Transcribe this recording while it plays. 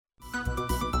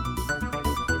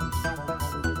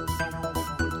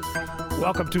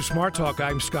Welcome to Smart Talk.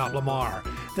 I'm Scott Lamar.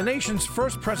 The nation's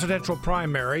first presidential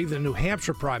primary, the New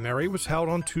Hampshire primary, was held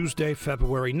on Tuesday,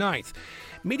 February 9th.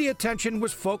 Media attention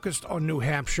was focused on New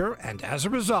Hampshire, and as a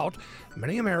result,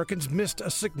 many Americans missed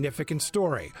a significant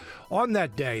story. On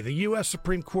that day, the U.S.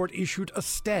 Supreme Court issued a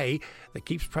stay that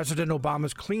keeps President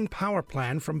Obama's Clean Power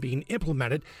Plan from being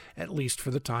implemented, at least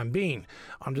for the time being.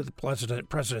 Under the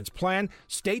president's plan,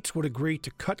 states would agree to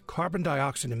cut carbon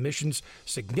dioxide emissions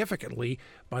significantly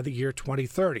by the year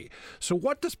 2030. So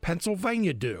what does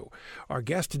Pennsylvania do? Our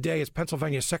guest today is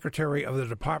Pennsylvania Secretary of the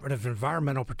Department of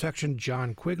Environmental Protection,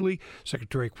 John Quigley.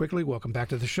 Secretary Quigley, welcome back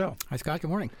to the show. Hi, Scott. Good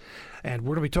morning. And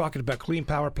we're going to be talking about Clean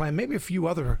Power Plan, maybe a few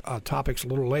other topics a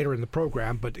little later in the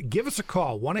program, but give us a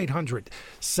call,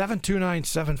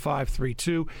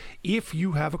 1-800-729-7532, if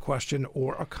you have a question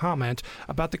or a comment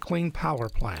about the Clean Power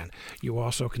Plan. You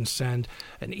also can send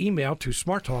an email to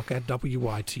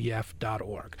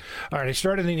smarttalk@witf.org. All right, I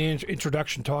started in the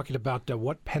introduction talking about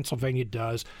what Pennsylvania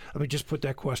does. Let me just put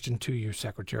that question to you,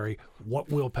 Secretary.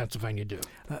 What will Pennsylvania do?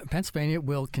 Pennsylvania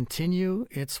will continue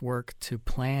its work to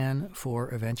plan for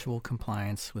eventual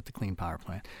compliance with the Clean Power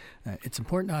Plan. It's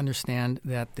important to understand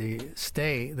that the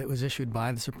stay that was issued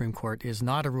by the Supreme Court is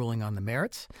not a ruling on the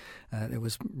merits. It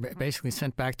was basically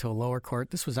sent back to a lower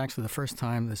court. This was actually the first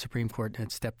time the Supreme Court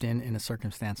had stepped in a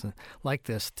circumstance like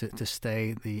this to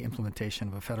stay the implementation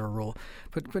of a federal rule.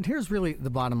 But here's really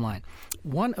the bottom line.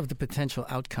 One of the potential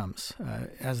outcomes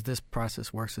as this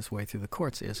process works its way through the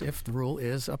courts is if the rule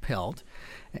is upheld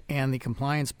and the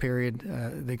compliance period,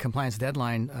 the compliance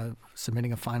deadline of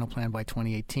submitting a final plan by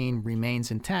 2018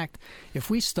 remains intact, if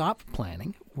we stop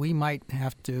planning, we might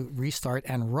have to restart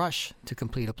and rush to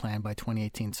complete a plan by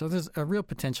 2018. So there's a real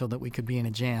potential that we could be in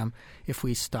a jam if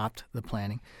we stopped the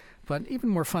planning. But even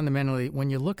more fundamentally, when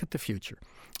you look at the future,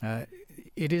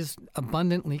 it is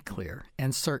abundantly clear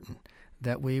and certain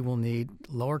that we will need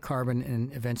lower carbon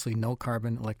and eventually no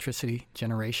carbon electricity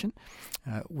generation.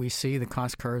 We see the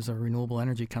cost curves of renewable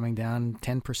energy coming down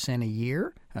 10% a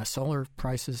year. Solar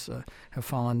prices have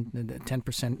fallen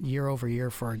 10% year over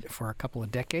year for a couple of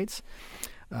decades.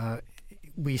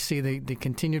 We see the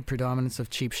continued predominance of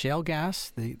cheap shale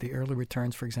gas. The early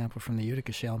returns, for example, from the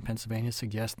Utica Shale in Pennsylvania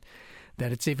suggest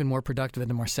that it's even more productive than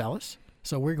the Marcellus.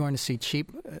 So we're going to see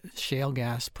cheap shale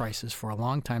gas prices for a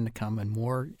long time to come and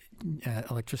more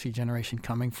electricity generation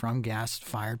coming from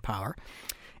gas-fired power.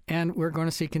 And we're going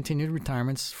to see continued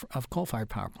retirements of coal-fired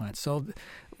power plants. So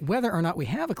whether or not we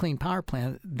have a clean power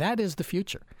plant, that is the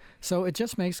future. So it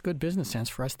just makes good business sense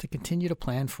for us to continue to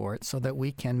plan for it so that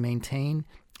we can maintain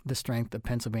the strength of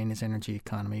Pennsylvania's energy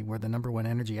economy. We're the number one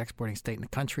energy exporting state in the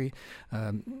country,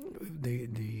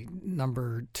 the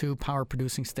number two power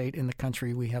producing state in the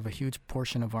country. We have a huge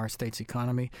portion of our state's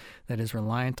economy that is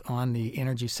reliant on the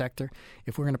energy sector.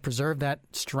 If we're going to preserve that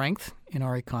strength in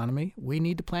our economy, we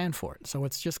need to plan for it. So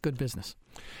it's just good business.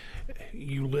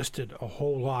 You listed a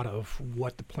whole lot of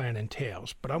what the plan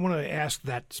entails, but I want to ask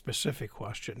that specific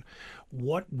question.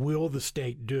 What will the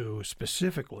state do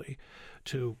specifically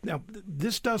to – now,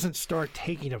 this doesn't start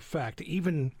taking effect,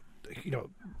 even,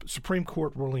 Supreme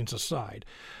Court rulings aside,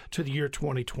 to the year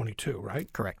 2022,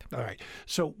 right? Correct. All right.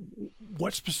 So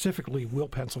what specifically will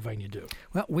Pennsylvania do?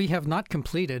 Well, we have not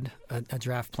completed a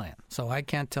draft plan, so I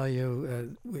can't tell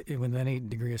you with any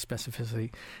degree of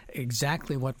specificity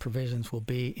exactly what provisions will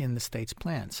be in the state's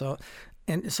plan. So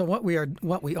what we are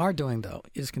doing, though,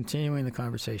 is continuing the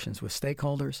conversations with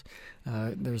stakeholders.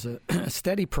 There's a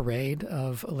steady parade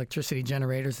of electricity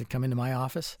generators that come into my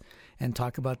office and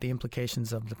talk about the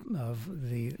implications of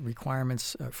the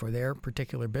requirements for their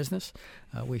particular business.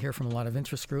 We hear from a lot of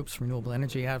interest groups, renewable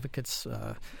energy advocates,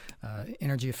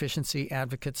 energy efficiency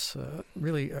advocates,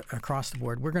 really across the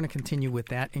board. We're going to continue with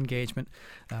that engagement.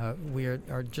 We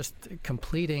are just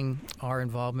completing our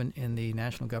involvement in the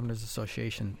National Governors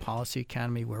Association Policy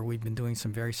Academy, where we've been doing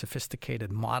some very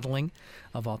sophisticated modeling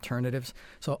of alternatives.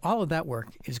 So all of that work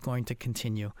is going to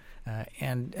continue,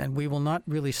 and we will not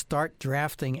really start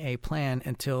drafting a plan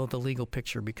until the legal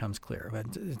picture becomes clear.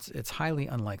 But it's highly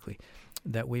unlikely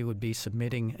that we would be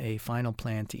submitting a final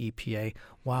plan to EPA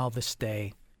while the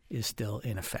stay is still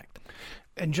in effect.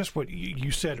 And just what you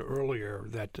said earlier,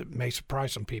 that may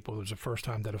surprise some people, it was the first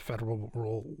time that a federal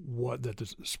rule, that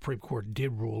the Supreme Court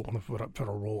did rule on a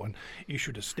federal rule and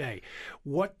issued a stay.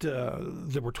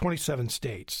 There were 27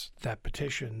 states that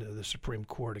petitioned the Supreme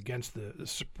Court against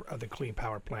the Clean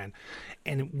Power Plan,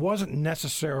 and it wasn't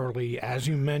necessarily, as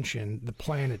you mentioned, the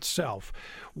plan itself.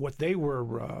 What they were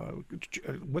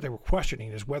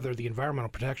questioning is whether the Environmental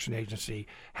Protection Agency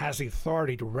has the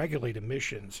authority to regulate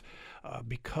emissions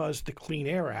because the Clean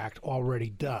Air Act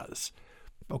already does.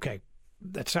 Okay,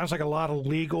 That sounds like a lot of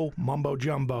legal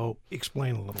mumbo-jumbo.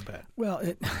 Explain a little bit. Well,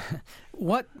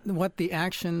 what the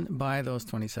action by those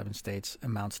 27 states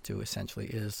amounts to essentially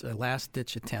is a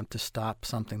last-ditch attempt to stop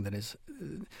something that is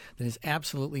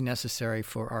absolutely necessary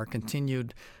for our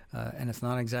continued, and it's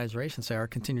not an exaggeration to say, our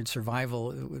continued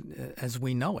survival as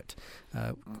we know it.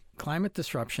 Climate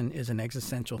disruption is an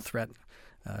existential threat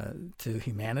to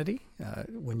humanity.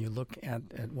 When you look at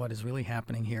what is really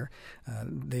happening here,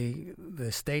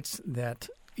 the states that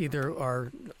either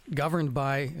are governed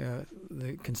by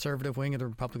the conservative wing of the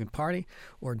Republican Party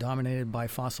or dominated by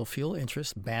fossil fuel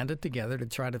interests banded together to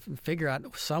try to figure out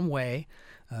some way,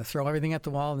 throw everything at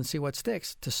the wall and see what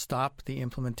sticks to stop the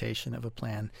implementation of a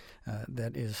plan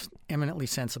that is eminently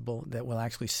sensible, that will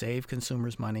actually save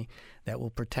consumers money, that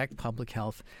will protect public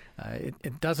health.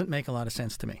 It doesn't make a lot of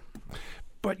sense to me.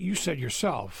 But you said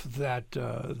yourself that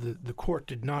the court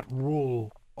did not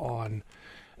rule on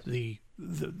the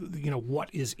what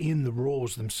is in the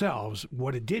rules themselves.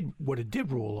 What it did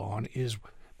rule on is,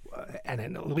 and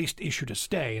at least issued a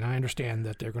stay. And I understand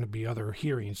that there are going to be other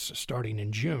hearings starting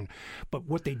in June. But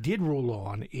what they did rule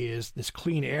on is this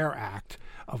Clean Air Act,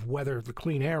 of whether the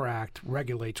Clean Air Act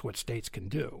regulates what states can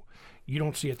do. You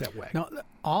don't see it that way. No,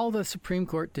 all the Supreme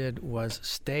Court did was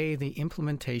stay the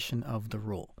implementation of the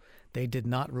rule. They did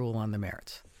not rule on the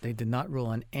merits. They did not rule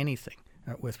on anything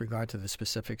with regard to the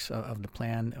specifics of the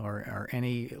plan or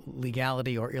any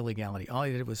legality or illegality. All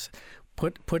they did was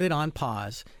put it on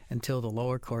pause until the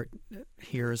lower court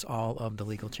hears all of the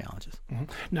legal challenges. Mm-hmm.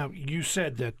 Now, you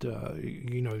said that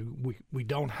we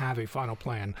don't have a final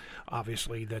plan.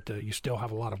 Obviously, that you still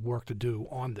have a lot of work to do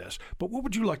on this. But what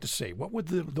would you like to see? What would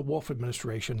the Wolf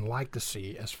administration like to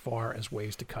see as far as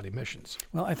ways to cut emissions?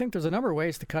 Well, I think there's a number of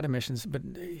ways to cut emissions, but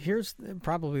here's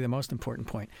probably the most important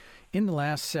point. In the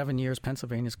last 7 years,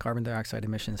 Pennsylvania's carbon dioxide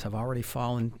emissions have already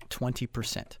fallen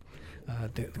 20%.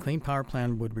 The Clean Power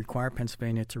Plan would require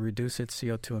Pennsylvania to reduce its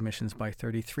CO2 emissions by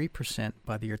 33%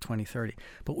 by the year 2030.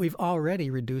 But we've already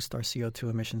reduced our CO2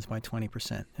 emissions by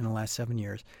 20% in the last 7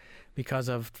 years because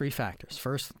of three factors.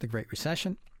 First, the Great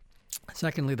Recession.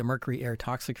 Secondly, the mercury air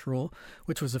toxics rule,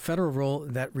 which was a federal rule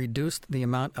that reduced the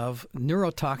amount of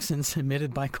neurotoxins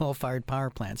emitted by coal-fired power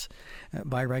plants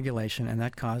by regulation, and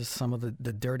that caused some of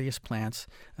the dirtiest plants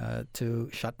to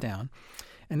shut down.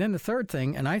 And then the third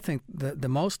thing, and I think the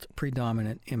most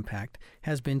predominant impact,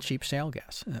 has been cheap shale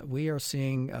gas. We are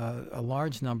seeing a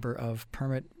large number of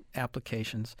permit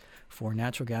applications for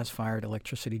natural gas-fired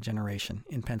electricity generation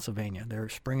in Pennsylvania. They're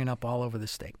springing up all over the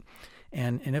state.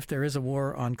 And if there is a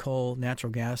war on coal,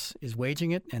 natural gas is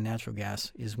waging it, and natural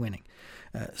gas is winning.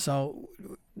 So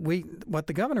what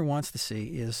the governor wants to see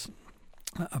is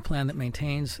a plan that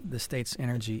maintains the state's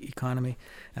energy economy.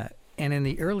 And in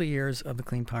the early years of the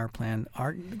Clean Power Plan,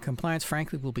 our compliance,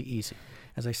 frankly, will be easy.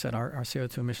 As I said, our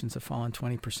CO2 emissions have fallen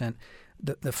 20%.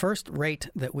 The first rate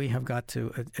that we have got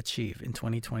to achieve in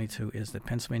 2022 is that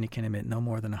Pennsylvania can emit no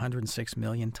more than 106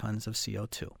 million tons of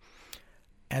CO2.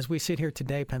 As we sit here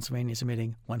today, Pennsylvania is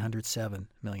emitting 107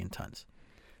 million tons.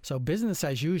 So business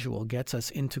as usual gets us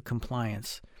into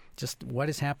compliance. Just what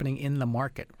is happening in the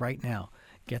market right now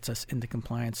gets us into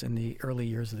compliance in the early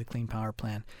years of the Clean Power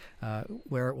Plan.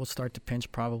 Where it will start to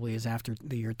pinch probably is after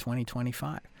the year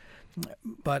 2025.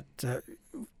 But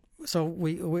so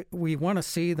we want to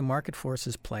see the market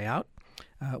forces play out.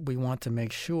 We want to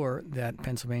make sure that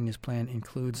Pennsylvania's plan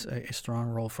includes a strong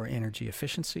role for energy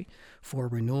efficiency, for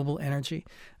renewable energy.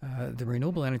 The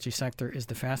renewable energy sector is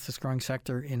the fastest growing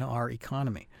sector in our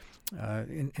economy.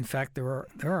 In fact, there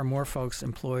are more folks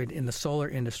employed in the solar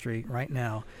industry right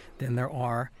now than there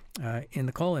are in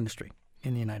the coal industry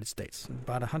in the United States.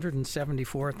 About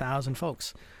 174,000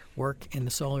 folks work in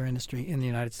the solar industry in the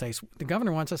United States. The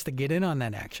governor wants us to get in on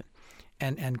that action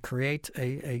and create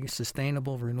a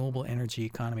sustainable renewable energy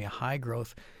economy, a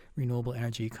high-growth renewable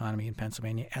energy economy in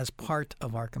Pennsylvania as part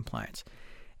of our compliance.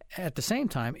 At the same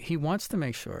time, he wants to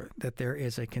make sure that there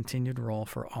is a continued role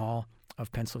for all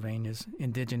of Pennsylvania's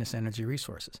indigenous energy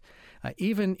resources.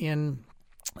 Even in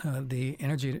the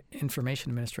Energy Information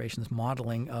Administration's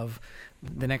modeling of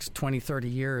the next 20, 30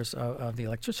 years of the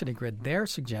electricity grid, they're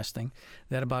suggesting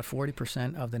that about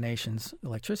 40% of the nation's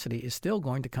electricity is still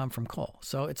going to come from coal.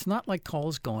 So it's not like coal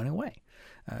is going away.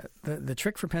 The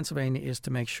trick for Pennsylvania is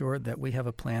to make sure that we have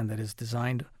a plan that is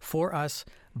designed for us,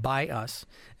 by us,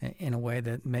 in a way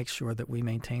that makes sure that we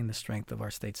maintain the strength of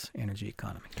our state's energy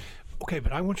economy. Okay,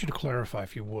 but I want you to clarify,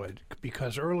 if you would,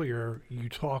 because earlier you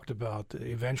talked about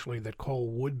eventually that coal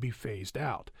would be phased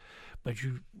out. But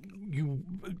you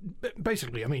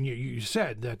basically, I mean, you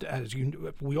said that, as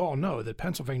we all know, that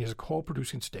Pennsylvania is a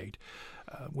coal-producing state.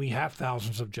 We have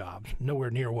thousands of jobs, nowhere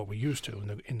near what we used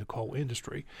to in the coal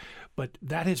industry. But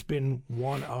that has been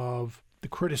one of the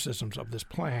criticisms of this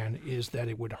plan, is that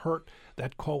it would hurt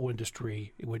that coal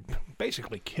industry. It would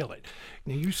basically kill it.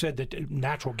 Now, you said that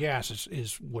natural gas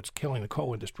is what's killing the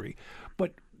coal industry.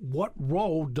 But what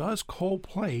role does coal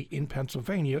play in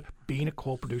Pennsylvania, being a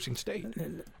coal-producing state?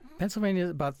 Pennsylvania,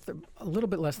 about a little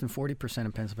bit less than 40%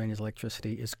 of Pennsylvania's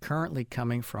electricity is currently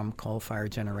coming from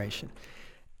coal-fired generation.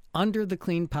 Under the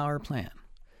Clean Power Plan,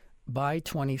 by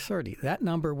 2030, that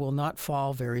number will not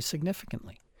fall very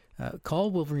significantly. Coal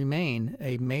will remain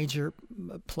a major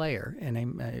player and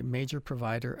a major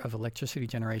provider of electricity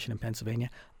generation in Pennsylvania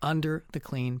under the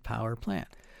Clean Power Plan.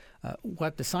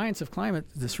 What the science of climate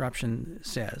disruption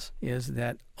says is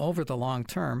that over the long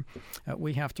term,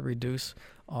 we have to reduce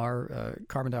our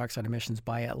carbon dioxide emissions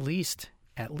by at least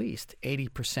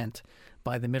 80%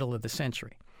 by the middle of the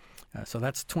century. So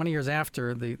that's 20 years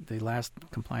after the last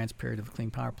compliance period of the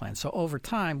Clean Power Plan. So over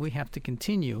time, we have to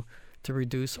continue to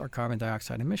reduce our carbon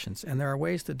dioxide emissions. And there are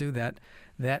ways to do that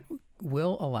that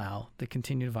will allow the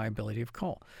continued viability of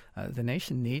coal. The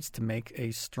nation needs to make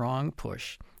a strong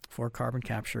push for carbon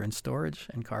capture and storage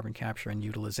and carbon capture and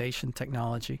utilization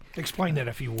technology. Explain that,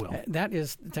 if you will. That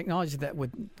is technology that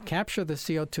would capture the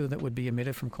CO2 that would be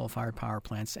emitted from coal-fired power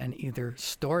plants and either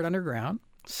store it underground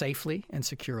safely and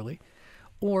securely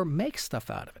or make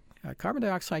stuff out of it. Carbon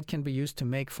dioxide can be used to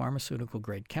make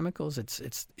pharmaceutical-grade chemicals.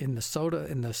 It's in the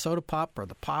soda pop or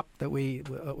the pop that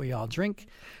we all drink.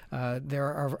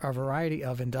 There are a variety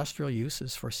of industrial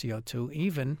uses for CO2,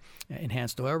 even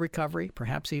enhanced oil recovery,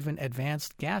 perhaps even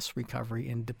advanced gas recovery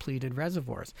in depleted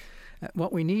reservoirs.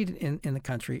 What we need in the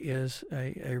country is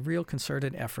a real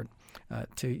concerted effort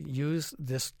to use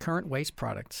this current waste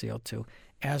product, CO2,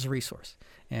 as a resource.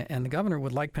 And the governor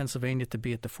would like Pennsylvania to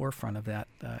be at the forefront of that.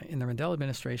 In the Rendell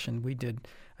administration, we did,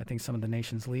 I think, some of the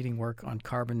nation's leading work on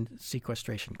carbon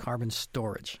sequestration, carbon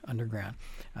storage underground.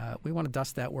 We want to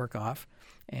dust that work off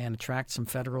and attract some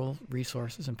federal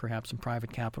resources and perhaps some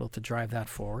private capital to drive that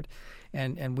forward.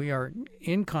 And we are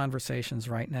in conversations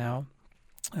right now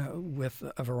with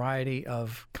a variety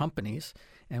of companies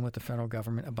and with the federal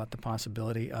government about the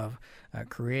possibility of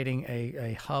creating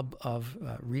a hub of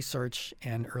research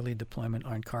and early deployment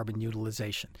on carbon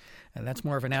utilization. And that's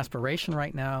more of an aspiration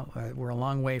right now. We're a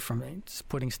long way from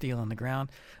putting steel on the ground,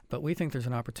 but we think there's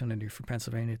an opportunity for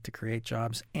Pennsylvania to create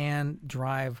jobs and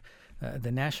drive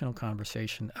the national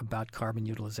conversation about carbon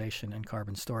utilization and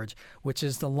carbon storage, which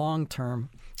is the long-term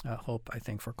hope, I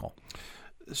think, for coal.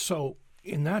 So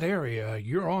in that area,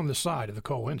 you're on the side of the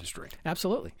coal industry.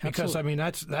 Absolutely. Because, I mean,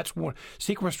 that's one.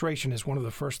 Sequestration is one of the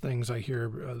first things I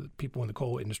hear people in the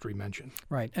coal industry mention.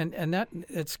 Right. And that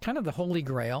it's kind of the holy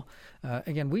grail.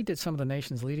 Again, we did some of the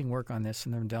nation's leading work on this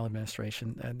in the Rendell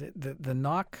administration. The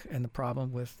knock and the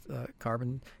problem with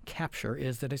carbon capture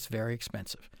is that it's very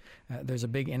expensive. There's a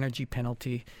big energy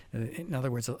penalty. In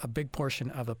other words, a big portion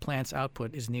of a plant's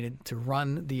output is needed to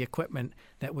run the equipment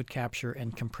that would capture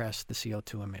and compress the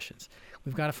CO2 emissions.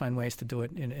 We've got to find ways to do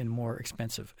it in more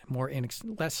expensive,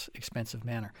 less expensive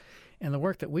manner. And the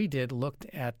work that we did looked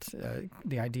at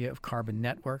the idea of carbon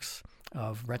networks,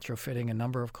 of retrofitting a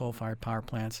number of coal-fired power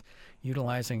plants,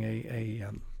 utilizing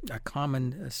a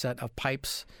common set of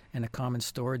pipes and a common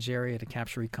storage area to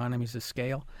capture economies of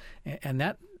scale. And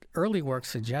that early work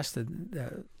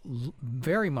suggested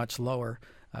very much lower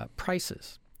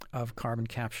prices of carbon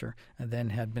capture than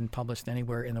had been published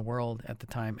anywhere in the world at the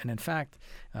time. And in fact,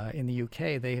 in the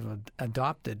UK, they have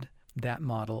adopted that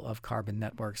model of carbon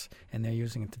networks, and they're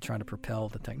using it to try to propel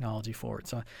the technology forward.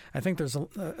 So I think there's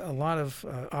a lot of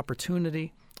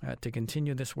opportunity to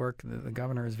continue this work. The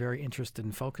governor is very interested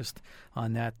and focused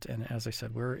on that. And as I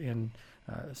said, we're in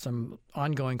some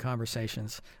ongoing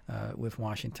conversations with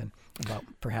Washington about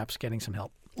perhaps getting some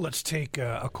help. Let's take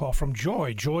a call from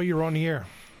Joy. Joy, you're on the air.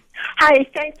 Hi,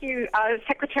 thank you.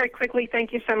 Secretary Quigley,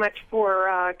 thank you so much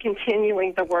for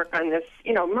continuing the work on this,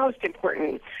 most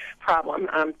important problem,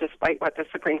 despite what the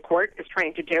Supreme Court is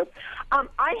trying to do. I'm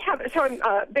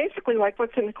basically like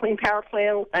what's in the Clean Power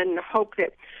Plan and hope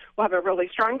that we'll have a really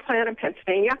strong plan in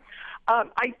Pennsylvania.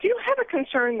 I do have a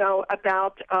concern, though,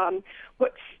 about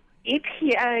what's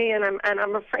EPA, and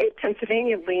I'm afraid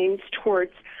Pennsylvania leans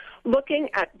towards looking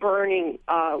at burning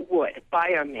wood,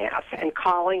 biomass, and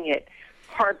calling it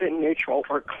carbon neutral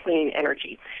or clean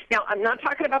energy. Now, I'm not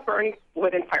talking about burning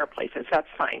wood in fireplaces. That's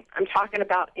fine. I'm talking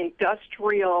about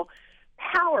industrial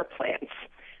power plants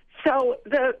So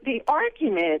the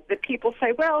argument that people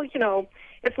say, well,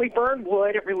 if we burn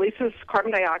wood, it releases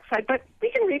carbon dioxide, but we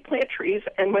can replant trees,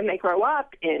 and when they grow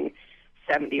up in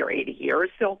 70 or 80 years,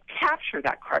 they'll capture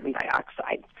that carbon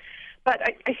dioxide. But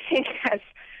I think, as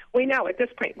we know at this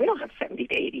point, we don't have 70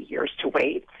 to 80 years to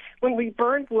wait. When we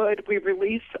burn wood, we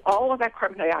release all of that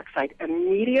carbon dioxide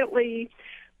immediately.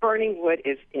 Burning wood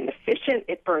is inefficient.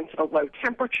 It burns at a low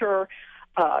temperature.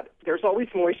 There's always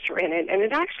moisture in it, and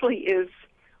it actually is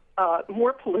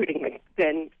more polluting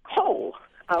than coal,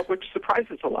 which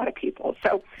surprises a lot of people.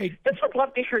 So just would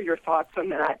love to hear your thoughts on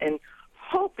that, and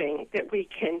hoping that we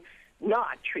can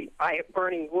not treat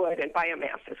burning wood and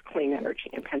biomass as clean energy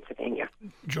in Pennsylvania.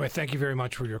 Joy, thank you very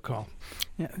much for your call.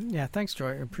 Yeah. Thanks,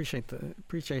 Joy. I appreciate the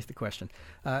question.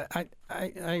 I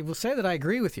will say that I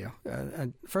agree with you.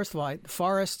 First of all,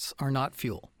 forests are not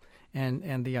fuel.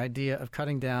 And the idea of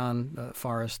cutting down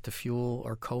forests to fuel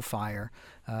or co-fire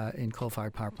in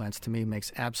coal-fired power plants, to me,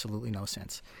 makes absolutely no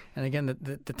sense. And again,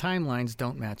 the timelines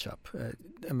don't match up.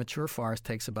 A mature forest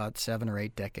takes about 7 or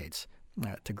 8 decades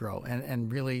to grow.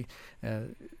 And really,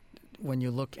 when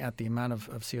you look at the amount of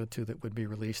CO2 that would be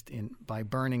released by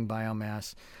burning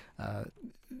biomass,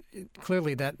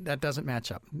 clearly that doesn't match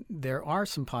up. There are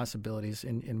some possibilities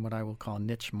in what I will call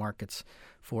niche markets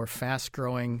for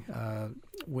fast-growing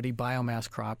woody biomass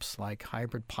crops like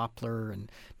hybrid poplar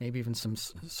and maybe even some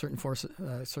certain kinds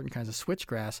of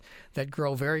switchgrass that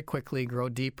grow very quickly, grow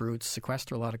deep roots,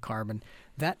 sequester a lot of carbon.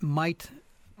 That might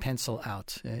pencil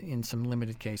out in some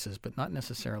limited cases, but not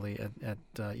necessarily at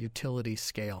utility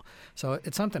scale. So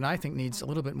it's something I think needs a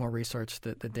little bit more research.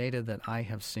 The data that I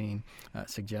have seen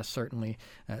suggests certainly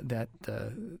that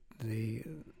the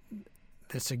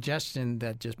suggestion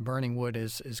that just burning wood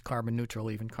is carbon neutral,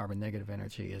 even carbon negative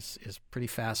energy, is pretty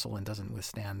facile and doesn't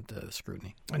withstand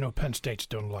scrutiny. I know Penn State's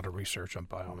doing a lot of research on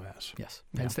biomass. Yes,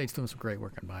 Penn State's doing some great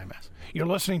work on biomass. You're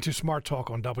listening to Smart Talk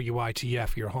on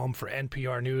WITF, your home for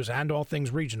NPR News and all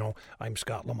things regional. I'm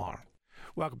Scott Lamar.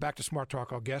 Welcome back to Smart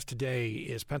Talk. Our guest today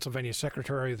is Pennsylvania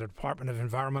Secretary of the Department of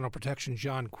Environmental Protection,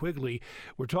 John Quigley.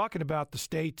 We're talking about the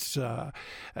state's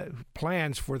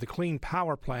plans for the Clean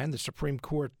Power Plan. The Supreme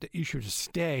Court issued a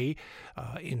stay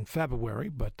in February,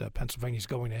 but Pennsylvania's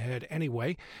going ahead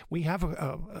anyway. We have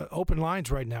open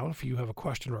lines right now. If you have a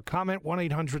question or a comment,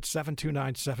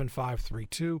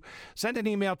 1-800-729-7532. Send an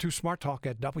email to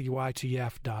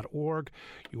smarttalk@witf.org.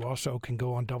 You also can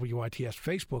go on WITF's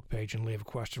Facebook page and leave a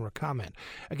question or a comment.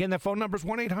 Again, that phone number is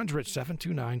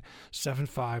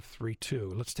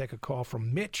 1-800-729-7532. Let's take a call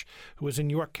from Mitch, who is in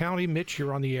York County. Mitch,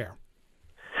 you're on the air.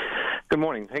 Good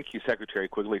morning. Thank you, Secretary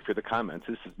Quigley, for the comments.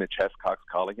 This is Mitch Hescox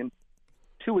calling in.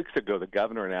 2 weeks ago, the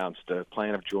governor announced a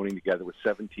plan of joining together with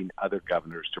 17 other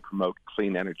governors to promote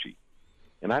clean energy.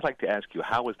 And I'd like to ask you,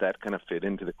 how is that going to fit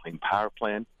into the Clean Power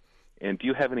Plan? And do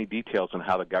you have any details on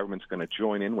how the government's going to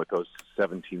join in with those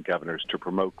 17 governors to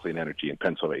promote clean energy in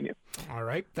Pennsylvania? All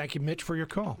right. Thank you, Mitch, for your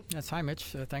call. Yes. Hi,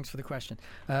 Mitch. Thanks for the question.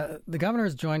 The governor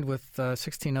has joined with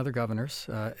 16 other governors,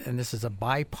 and this is a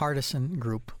bipartisan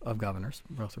group of governors,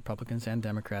 both Republicans and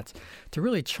Democrats, to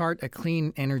really chart a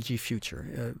clean energy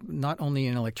future, not only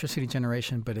in electricity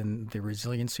generation, but in the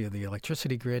resiliency of the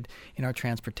electricity grid, in our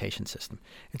transportation system.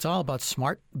 It's all about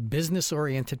smart,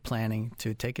 business-oriented planning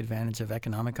to take advantage of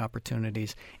economic opportunities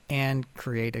and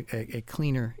create a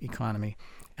cleaner economy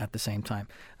at the same time.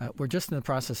 We're just in the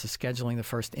process of scheduling the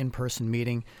first in-person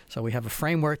meeting, so we have a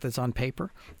framework that's on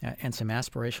paper and some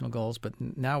aspirational goals, but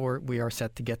now we are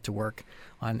set to get to work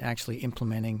on actually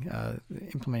implementing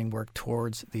work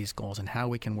towards these goals and how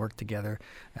we can work together,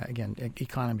 again,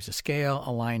 economies of scale,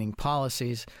 aligning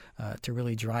policies to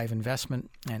really drive investment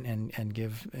and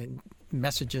give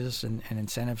messages and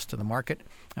incentives to the market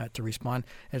to respond.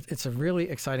 It's a really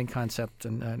exciting concept,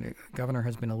 and the governor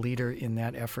has been a leader in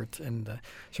that effort, and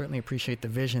certainly appreciate the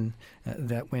vision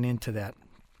that went into that.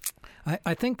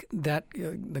 I think that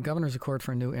the Governor's Accord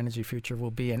for a New Energy Future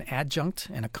will be an adjunct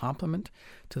and a complement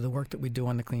to the work that we do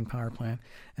on the Clean Power Plan.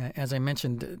 As I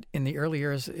mentioned, in the early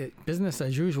years, business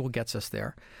as usual gets us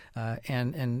there,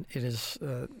 and it is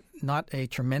not a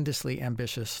tremendously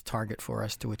ambitious target for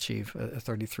us to achieve a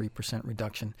 33%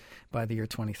 reduction by the year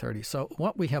 2030. So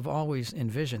what we have always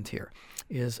envisioned here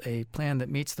is a plan that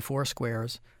meets the four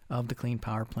squares of the Clean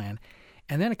Power Plan,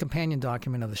 and then a companion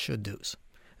document of the should-dos.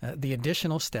 the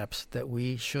additional steps that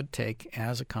we should take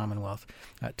as a Commonwealth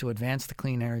to advance the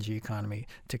clean energy economy,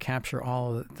 to capture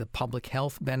all of the public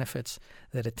health benefits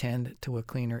that attend to a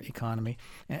cleaner economy,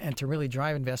 and to really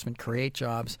drive investment, create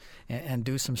jobs, and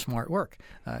do some smart work.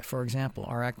 For example,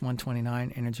 our Act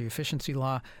 129 energy efficiency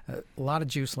law, a lot of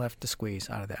juice left to squeeze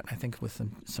out of that. I think with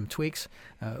some tweaks,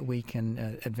 we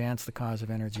can advance the cause of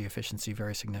energy efficiency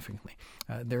very significantly.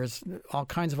 There's all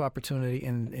kinds of opportunity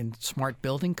in smart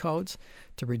building codes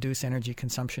to reduce energy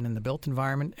consumption in the built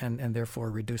environment and therefore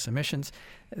reduce emissions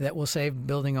that will save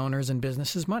building owners and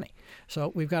businesses money.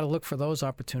 So we've got to look for those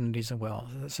opportunities as well.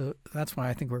 So that's why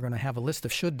I think we're going to have a list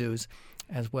of should-dos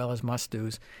as well as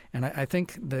must-dos. And I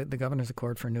think the Governor's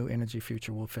Accord for a New Energy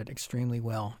Future will fit extremely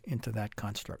well into that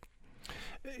construct.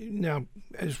 Now,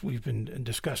 as we've been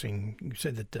discussing, you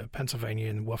said that Pennsylvania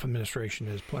and the Wolf administration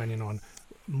is planning on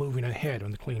moving ahead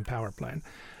on the Clean Power Plan.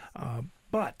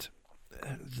 But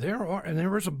there are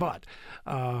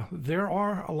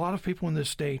a lot of people in this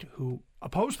state who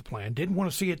oppose the plan, didn't want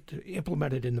to see it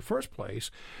implemented in the first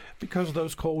place because of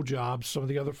those coal jobs, some of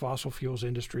the other fossil fuels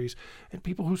industries, and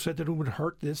people who said that it would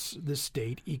hurt this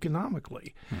state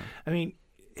economically. I mean,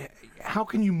 how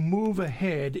can you move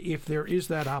ahead if there is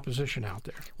that opposition out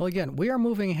there? Well, again, we are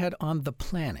moving ahead on the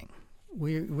planning.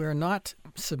 We're not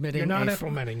submitting. You're not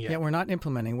implementing yet. Yeah, we're not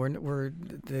implementing.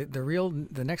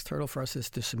 The next hurdle for us is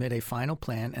to submit a final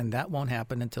plan, and that won't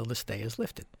happen until the stay is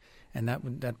lifted, and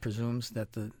that presumes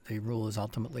that the rule is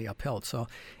ultimately upheld. So,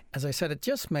 as I said, it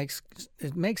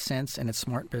makes sense, and it's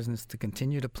smart business to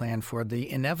continue to plan for the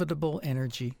inevitable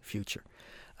energy future.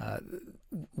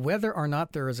 Whether or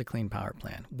not there is a clean power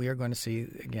plan, we are going to see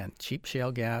again cheap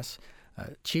shale gas,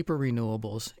 cheaper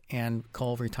renewables, and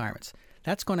coal retirements.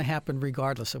 That's going to happen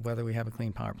regardless of whether we have a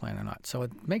clean power plan or not. So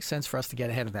it makes sense for us to get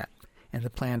ahead of that and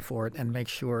to plan for it and make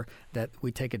sure that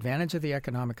we take advantage of the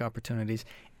economic opportunities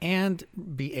and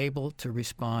be able to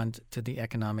respond to the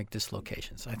economic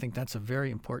dislocations. I think that's a very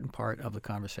important part of the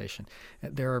conversation.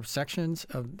 There are sections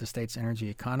of the state's energy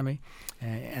economy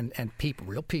and people,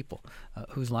 real people,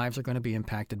 whose lives are going to be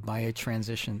impacted by a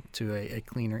transition to a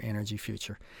cleaner energy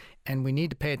future. And we need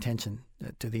to pay attention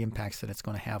to the impacts that it's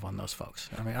going to have on those folks.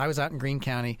 I mean, I was out in Greene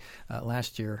County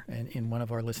last year in one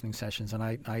of our listening sessions, and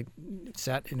I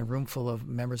sat in a room full of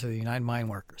members of the United Mine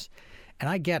Workers. And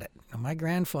I get it. My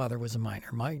grandfather was a miner.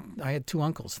 I had two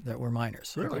uncles that were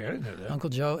miners. Really? I didn't know that.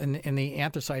 Uncle Joe, in the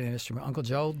anthracite industry, Uncle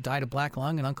Joe died of black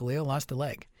lung, and Uncle Leo lost a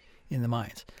leg in the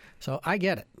mines. So I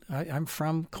get it. I'm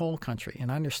from coal country,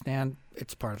 and I understand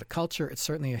it's part of the culture. It's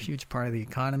certainly a huge part of the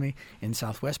economy in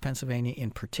southwest Pennsylvania in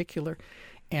particular.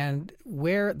 And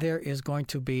where there is going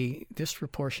to be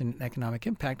disproportionate economic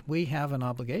impact, we have an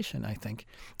obligation, I think,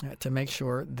 to make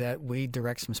sure that we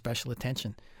direct some special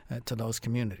attention to those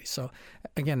communities. So,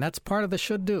 again, that's part of the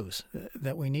should-dos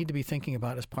that we need to be thinking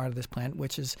about as part of this plan,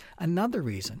 which is another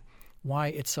reason why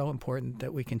it's so important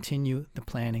that we continue the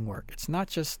planning work. It's not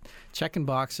just checking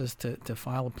boxes to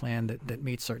file a plan that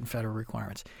meets certain federal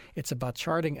requirements. It's about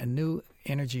charting a new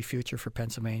energy future for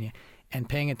Pennsylvania and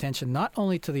paying attention not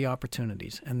only to the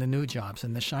opportunities and the new jobs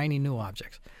and the shiny new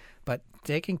objects, but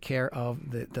taking care of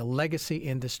the legacy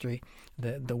industry,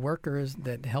 the workers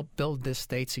that help build this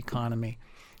state's economy,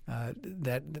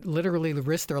 that literally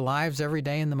risk their lives every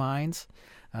day in the mines.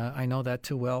 I know that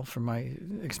too well from my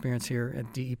experience here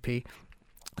at DEP.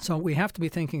 So we have to be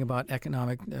thinking about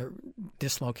economic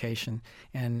dislocation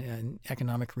and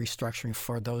economic restructuring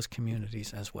for those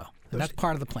communities as well. And that's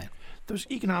part of the plan. Those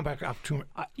economic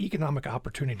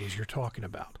opportunities you're talking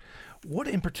about, what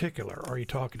in particular are you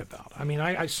talking about? I mean,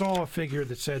 I saw a figure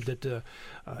that said that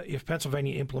if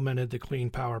Pennsylvania implemented the Clean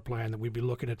Power Plan, that we'd be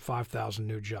looking at 5,000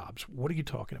 new jobs. What are you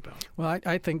talking about? Well,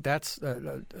 I think that's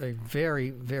a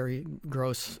very, very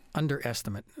gross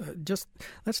underestimate.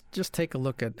 Let's just take a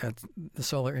look at the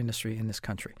solar industry in this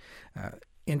country.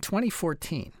 In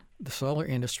 2014, the solar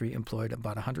industry employed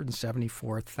about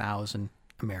 174,000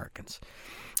 Americans.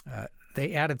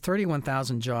 They added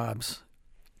 31,000 jobs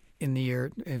in the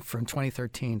year from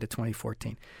 2013 to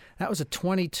 2014. That was a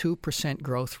 22%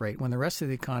 growth rate when the rest of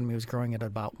the economy was growing at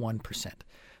about 1%.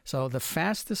 So the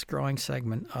fastest growing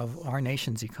segment of our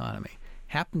nation's economy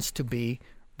happens to be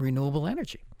renewable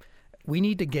energy. We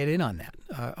need to get in on that.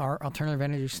 Our alternative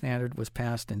energy standard was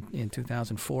passed in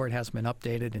 2004. It hasn't been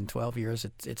updated in 12 years.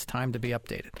 It's time to be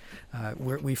updated.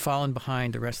 We've fallen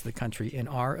behind the rest of the country in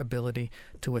our ability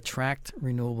to attract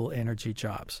renewable energy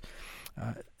jobs.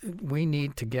 We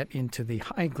need to get into the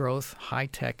high-growth,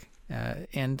 high-tech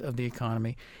end of the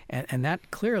economy, and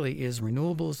that clearly is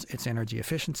renewables, it's energy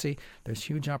efficiency. There's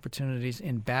huge opportunities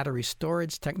in battery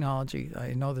storage technology.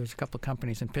 I know there's a couple of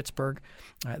companies in Pittsburgh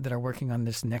that are working on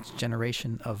this next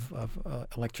generation of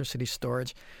electricity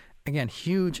storage. Again,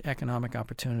 huge economic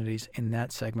opportunities in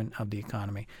that segment of the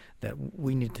economy that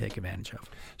we need to take advantage of.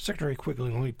 Secretary Quigley,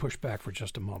 let me push back for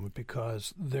just a moment,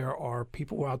 because there are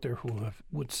people out there who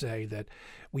would say that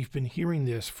we've been hearing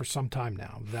this for some time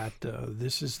now, that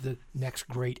this is the next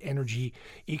great energy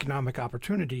economic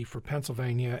opportunity for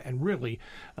Pennsylvania and really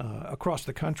across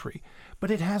the country.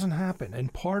 But it hasn't happened.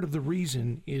 And part of the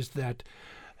reason is that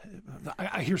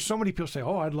I hear so many people say,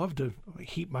 oh, I'd love to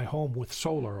heat my home with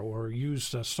solar or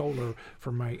use solar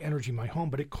for my energy in my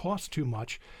home, but it costs too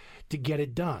much to get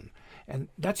it done. And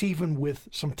that's even with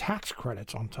some tax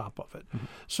credits on top of it. Mm-hmm.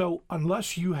 So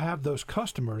unless you have those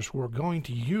customers who are going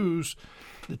to use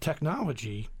the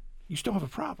technology, you still have a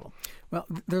problem. Well,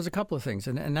 there's a couple of things,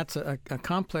 and that's a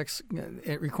complex.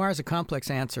 It requires a complex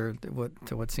answer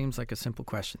to what seems like a simple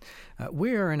question.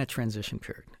 We are in a transition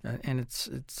period, and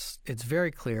it's very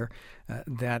clear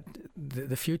that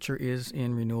the future is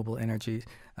in renewable energy.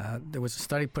 There was a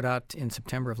study put out in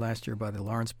September of last year by the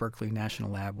Lawrence Berkeley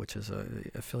National Lab, which is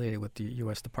affiliated with the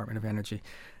U.S. Department of Energy,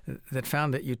 that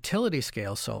found that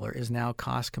utility-scale solar is now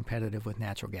cost competitive with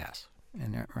natural gas.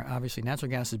 And obviously,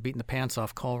 natural gas is beating the pants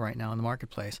off coal right now in the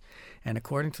marketplace. And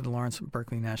according to the Lawrence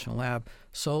Berkeley National Lab,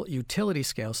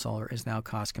 utility-scale solar is now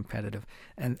cost competitive.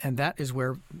 And that is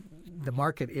where the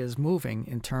market is moving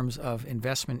in terms of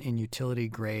investment in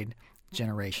utility-grade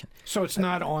generation. So it's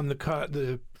not on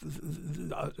the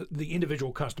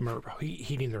individual customer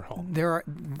heating their home. There are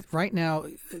right now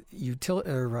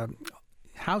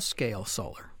house-scale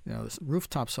solar.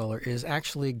 Rooftop solar is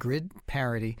actually grid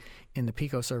parity in the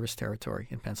PICO service territory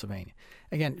in Pennsylvania.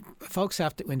 Again, folks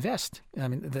have to invest. I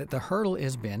mean, the hurdle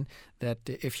has been that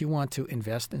if you want to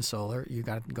invest in solar, you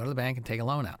got to go to the bank and take a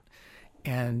loan out.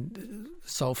 And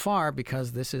so far,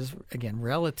 because this is, again,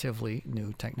 relatively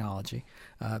new technology,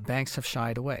 banks have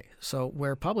shied away. So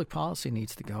where public policy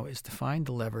needs to go is to find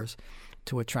the levers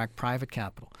to attract private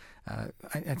capital.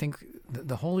 I think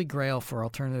the holy grail for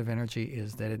alternative energy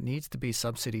is that it needs to be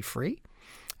subsidy-free.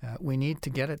 We need to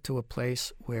get it to a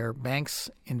place where banks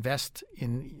invest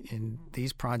in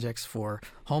these projects for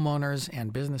homeowners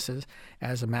and businesses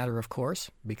as a matter of course,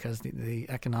 because the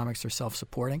economics are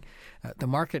self-supporting. The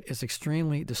market is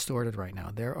extremely distorted right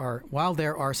now. While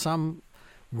there are some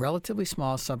relatively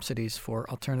small subsidies for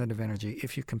alternative energy,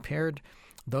 if you compared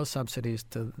those subsidies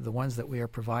to the ones that we are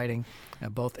providing,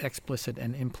 both explicit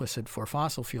and implicit for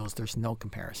fossil fuels, there's no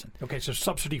comparison. Okay, so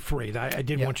subsidy-free. I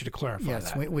did want you to clarify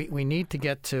that. Yes, we need to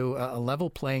get to a level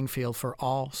playing field for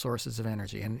all sources of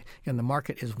energy. And the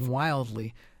market is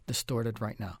wildly distorted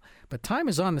right now. But time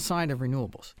is on the side of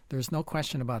renewables. There's no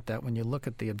question about that when you look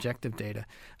at the objective data.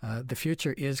 The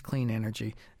future is clean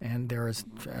energy, and there is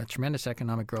a tremendous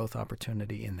economic growth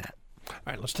opportunity in that. All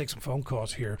right, let's take some phone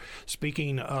calls here.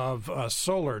 Speaking of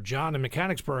solar, John in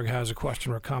Mechanicsburg has a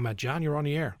question or a comment. John, you're on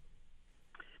the air.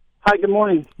 Hi, good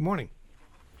morning. Good morning.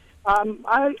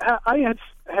 I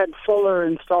had solar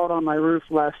installed on my roof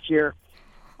last year.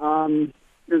 It was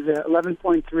an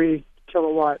 11.3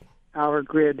 kilowatt hour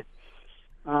grid.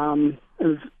 It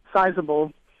was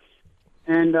sizable.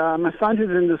 And my son, who's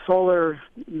in the solar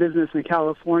business in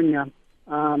California,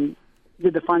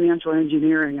 did the financial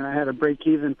engineering, and I had a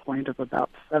break-even point of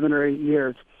about 7 or 8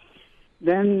 years.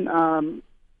 Then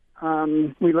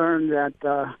we learned that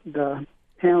the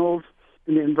panels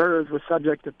and the inverters were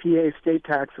subject to PA state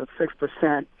tax of 6%.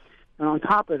 And on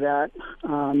top of that,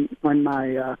 when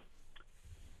my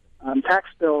tax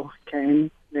bill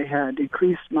came, they had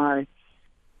increased my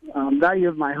value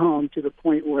of my home to the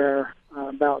point where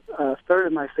about a third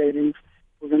of my savings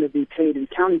were going to be paid in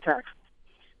county taxes.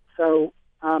 So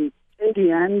in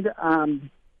the end,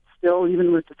 still,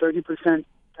 even with the 30%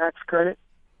 tax credit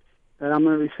that I'm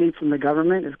going to receive from the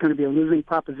government, is going to be a losing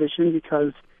proposition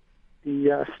because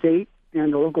the state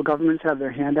and the local governments have their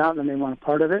hand out and they want a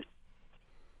part of it.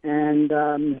 And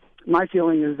my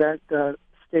feeling is that the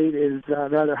state is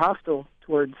rather hostile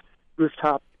towards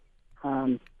rooftop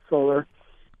solar.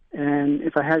 And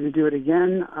if I had to do it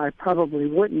again, I probably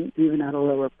wouldn't, even at a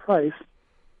lower price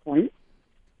point,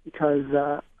 because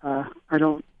I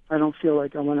don't feel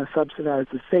like I want to subsidize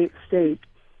the state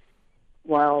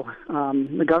while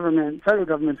the federal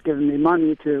government's giving me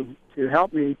money to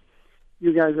help me.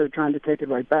 You guys are trying to take it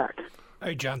right back.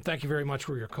 Hey, John, thank you very much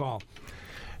for your call.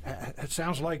 It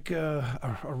sounds like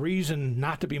a reason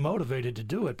not to be motivated to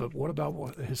do it, but what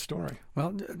about his story?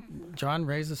 Well, John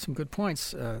raises some good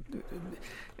points.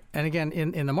 And again,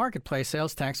 in the marketplace,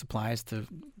 sales tax applies to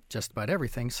just about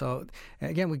everything. So,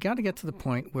 again, we got to get to the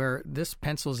point where this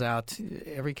pencils out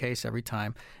every case, every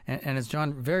time. And as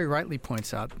John very rightly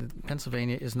points out,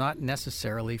 Pennsylvania is not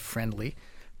necessarily friendly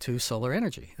to solar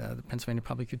energy. The Pennsylvania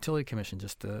Public Utility Commission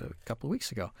just a couple of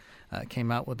weeks ago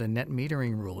came out with a net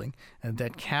metering ruling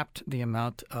that capped the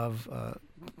amount of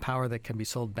power that can be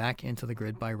sold back into the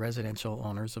grid by residential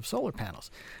owners of solar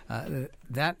panels.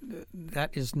 That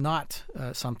is not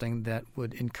something that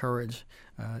would encourage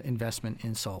investment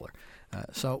in solar.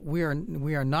 So we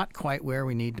are not quite where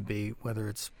we need to be, whether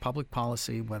it's public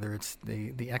policy, whether it's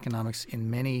the economics in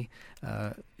many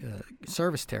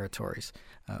service territories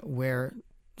where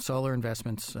solar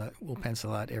investments will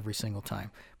pencil out every single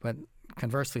time. But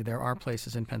conversely, there are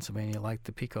places in Pennsylvania like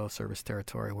the PICO service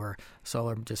territory where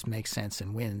solar just makes sense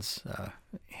and wins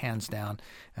hands down.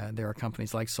 There are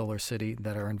companies like Solar City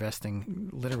that are investing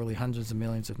literally hundreds of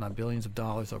millions, if not billions of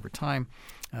dollars over time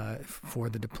for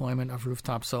the deployment of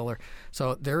rooftop solar.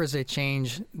 So there is a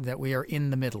change that we are in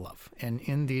the middle of. And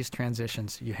in these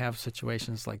transitions, you have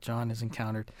situations like John has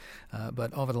encountered.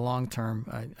 But over the long term,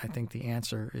 I think the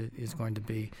answer is going to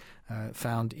be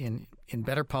found in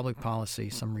better public policy,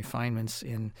 some refinements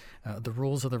in the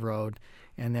rules of the road,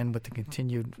 and then with the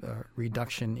continued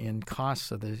reduction in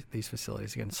costs of these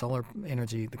facilities. Again, solar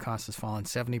energy, the cost has fallen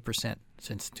 70%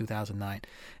 since 2009.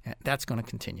 That's going to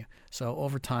continue. So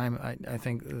over time, I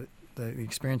think the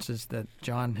experiences that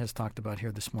John has talked about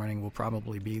here this morning will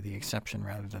probably be the exception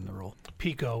rather than the rule.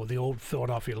 PICO, the old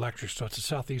Philadelphia Electric, so it's the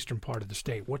southeastern part of the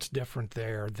state. What's different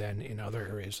there than in other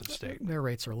areas of the state? Their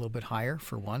rates are a little bit higher,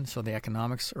 for one, so the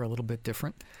economics are a little bit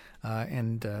different.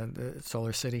 And the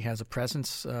Solar City has a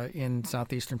presence in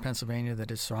southeastern Pennsylvania that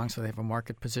is strong, so they have a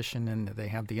market position and they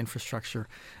have the infrastructure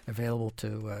available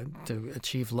to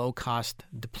achieve low-cost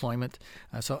deployment.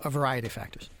 So a variety of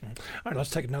factors. All right,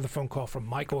 let's take another phone call from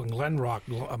Michael in Glen Rock.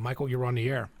 Michael, you're on the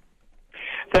air.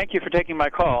 Thank you for taking my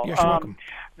call. Yes, you're welcome.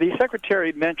 The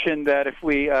Secretary mentioned that if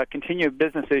we continue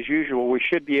business as usual, we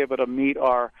should be able to meet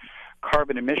our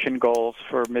carbon emission goals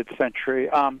for mid-century.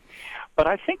 But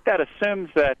I think that assumes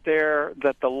that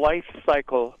the life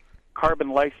cycle, carbon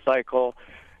life cycle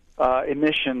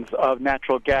emissions of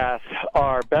natural gas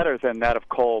are better than that of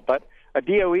coal. But a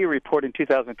DOE report in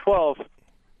 2012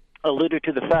 alluded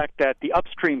to the fact that the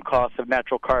upstream costs of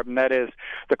natural carbon, that is,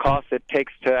 the cost it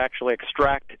takes to actually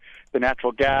extract the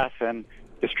natural gas and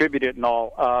distribute it and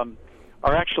all,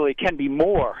 can be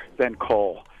more than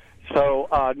coal. So,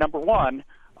 number one,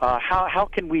 how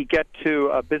can we get to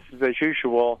a business as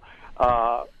usual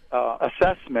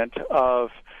assessment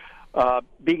of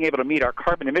being able to meet our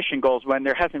carbon emission goals when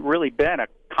there hasn't really been a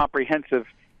comprehensive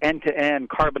end-to-end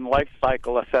carbon life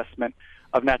cycle assessment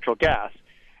of natural gas?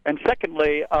 And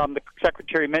secondly, the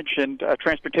Secretary mentioned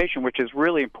transportation, which is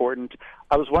really important.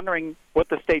 I was wondering what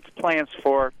the state's plans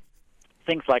for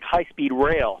things like high-speed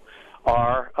rail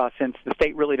are, since the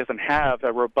state really doesn't have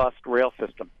a robust rail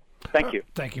system. Thank you.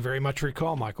 Thank you very much for your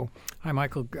call, Michael. Hi,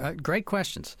 Michael. Great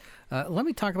questions. Let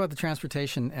me talk about the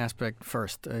transportation aspect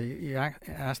first. You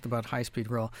asked about high-speed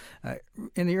rail.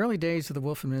 In the early days of the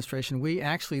Wolf administration, we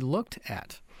actually looked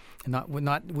at, not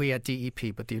we at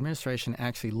DEP, but the administration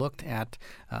actually looked at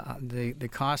the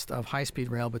cost of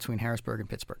high-speed rail between Harrisburg and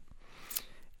Pittsburgh.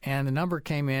 And the number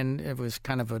came in, it was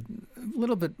kind of a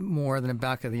little bit more than the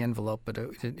back of the envelope, but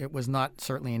it was not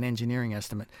certainly an engineering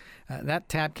estimate. That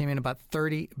tab came in about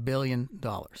 $30 billion.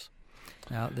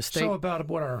 Now, the state, so about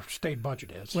what our state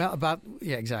budget is. Well,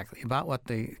 exactly. About what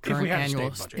the current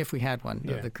annual, if we had one,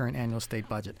 the current annual state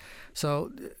budget.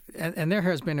 So, and there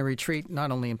has been a retreat,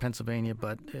 not only in Pennsylvania,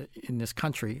 but in this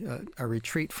country, a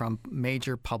retreat from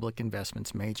major public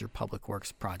investments, major public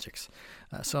works projects.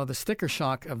 So the sticker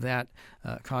shock of that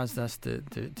caused us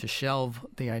to shelve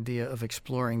the idea of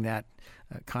exploring that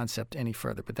concept any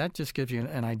further. But that just gives you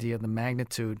an idea of the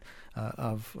magnitude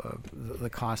of the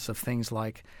costs of things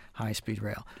like high-speed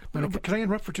rail. But can I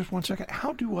interrupt for just 1 second?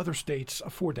 How do other states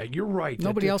afford that? You're right.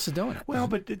 Nobody else is doing it. Well,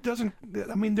 but it doesn't –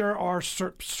 I mean, there are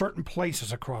certain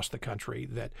places across the country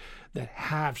that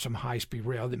have some high-speed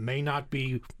rail that may not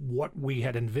be what we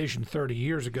had envisioned 30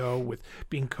 years ago with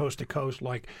being coast-to-coast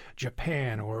like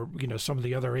Japan or, some of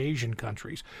the other Asian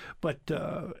countries. But,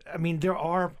 I mean, there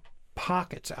are –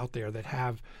 pockets out there that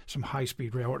have some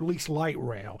high-speed rail, or at least light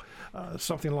rail,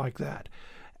 something like that.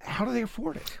 How do they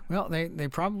afford it? Well, they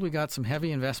probably got some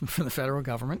heavy investment from the federal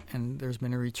government, and there's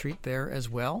been a retreat there as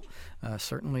well.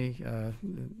 Certainly,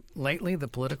 lately, the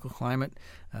political climate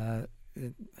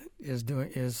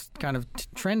is kind of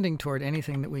trending toward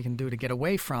anything that we can do to get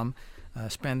away from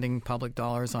spending public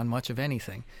dollars on much of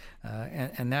anything,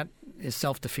 and that is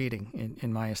self-defeating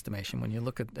in my estimation. When you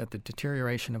look at the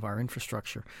deterioration of our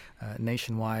infrastructure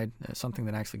nationwide, something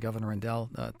that actually Governor Rendell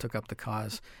took up the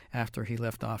cause after he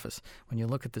left office. When you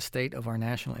look at the state of our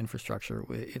national infrastructure,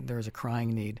 there is a crying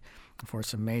need for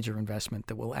some major investment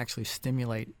that will actually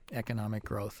stimulate economic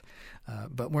growth.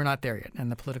 But we're not there yet,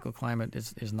 and the political climate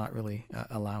is not really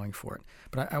allowing for it.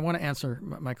 But I want to answer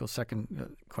Michael's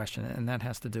second question, and that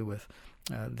has to do with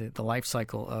the life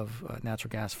cycle of natural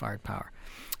gas-fired power.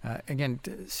 Again,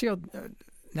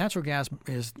 natural gas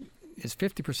is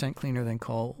 50% cleaner than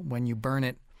coal when you burn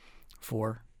it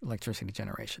for electricity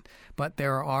generation. But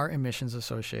there are emissions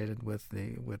associated with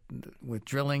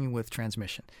drilling, with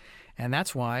transmission. And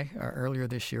that's why earlier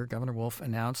this year, Governor Wolf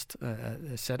announced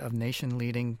a set of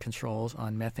nation-leading controls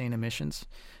on methane emissions.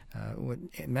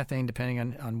 Methane, depending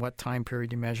on what time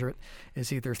period you measure it,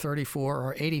 is either 34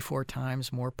 or 84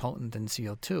 times more potent than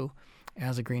CO2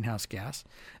 as a greenhouse gas.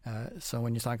 So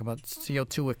when you talk about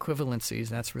CO2 equivalencies,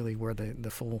 that's really where the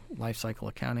full life cycle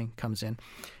accounting comes in.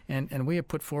 And we have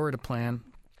put forward a plan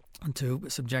to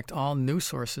subject all new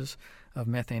sources of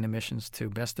methane emissions to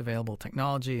best available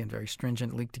technology and very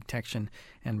stringent leak detection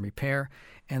and repair,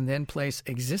 and then place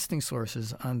existing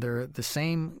sources under the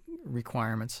same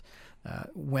requirements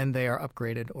when they are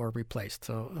upgraded or replaced.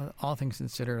 So all things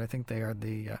considered, I think they are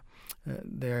the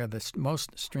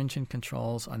most stringent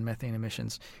controls on methane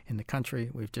emissions in the country.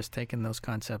 We've just taken those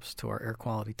concepts to our Air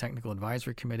Quality Technical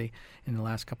Advisory Committee in the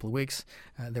last couple of weeks.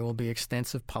 There will be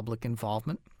extensive public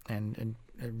involvement, and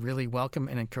really welcome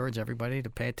and encourage everybody to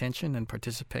pay attention and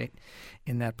participate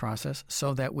in that process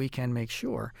so that we can make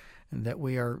sure that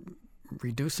we are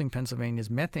reducing Pennsylvania's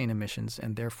methane emissions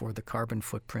and therefore the carbon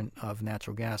footprint of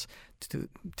natural gas to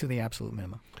the absolute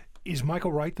minimum. Is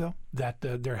Michael right, though, that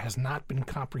there has not been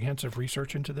comprehensive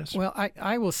research into this? Well,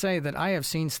 I will say that I have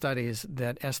seen studies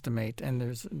that estimate, and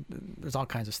there's all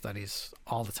kinds of studies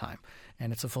all the time,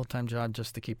 and it's a full-time job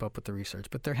just to keep up with the research.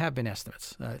 But there have been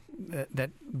estimates that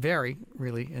vary,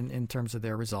 really, in terms of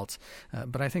their results.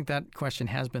 But I think that question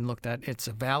has been looked at. It's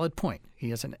a valid point. He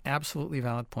has an absolutely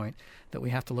valid point that we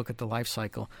have to look at the life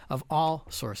cycle of all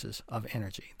sources of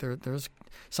energy. There's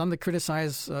some that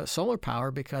criticize solar power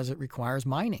because it requires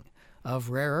mining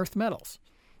of rare earth metals,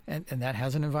 and that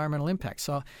has an environmental impact.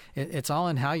 So it's all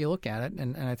in how you look at it,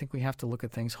 and I think we have to look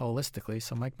at things holistically.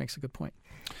 So Mike makes a good point.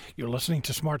 You're listening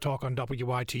to Smart Talk on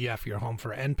WITF, your home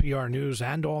for NPR News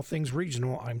and all things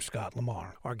regional. I'm Scott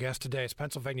Lamar. Our guest today is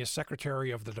Pennsylvania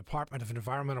Secretary of the Department of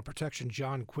Environmental Protection,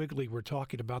 John Quigley. We're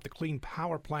talking about the Clean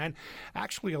Power Plan.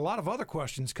 Actually, a lot of other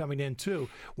questions coming in, too.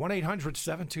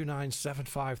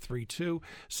 1-800-729-7532.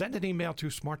 Send an email to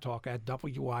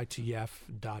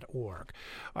smarttalk@witf.org.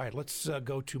 All right, let's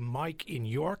go to Mike in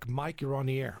York. Mike, you're on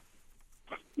the air.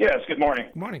 Yes, good morning.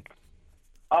 Good morning.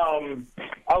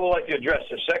 I would like to address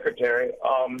the Secretary,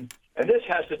 and this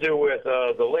has to do with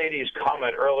the lady's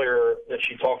comment earlier that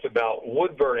she talked about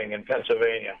wood burning in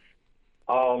Pennsylvania.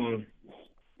 And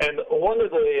one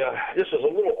of this is a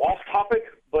little off topic,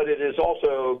 but it is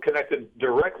also connected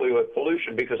directly with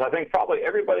pollution, because I think probably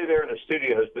everybody there in the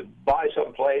studio has been by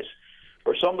some place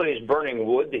where somebody's burning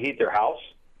wood to heat their house.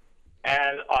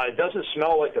 And it doesn't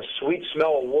smell like the sweet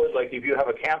smell of wood, like if you have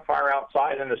a campfire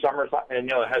outside in the summertime, and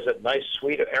it has that nice,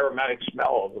 sweet, aromatic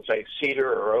smell of, let's say,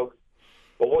 cedar or oak.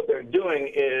 But what they're doing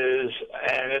is,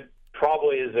 and it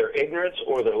probably is their ignorance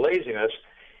or their laziness,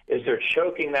 is they're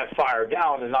choking that fire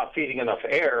down and not feeding enough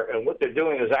air. And what they're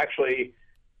doing is actually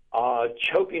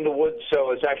choking the wood, so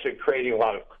it's actually creating a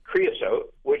lot of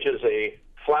creosote, which is a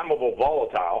flammable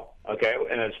volatile, okay,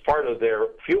 and it's part of their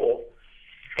fuel.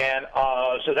 And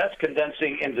so that's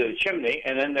condensing into the chimney,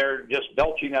 and then they're just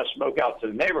belching that smoke out to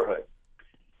the neighborhood.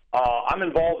 I'm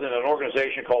involved in an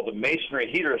organization called the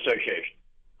Masonry Heater Association.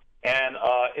 And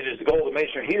it is the goal of the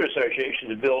Masonry Heater Association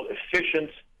to build efficient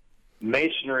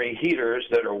masonry heaters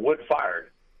that are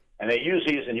wood-fired. And they use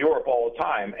these in Europe all the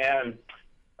time. And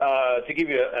to give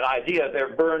you an idea,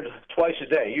 they're burned twice a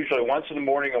day, usually once in the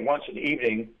morning and once in the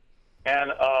evening.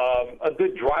 And a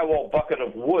good drywall bucket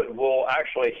of wood will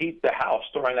actually heat the house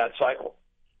during that cycle.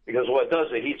 Because what it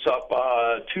does, it heats up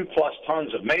 2+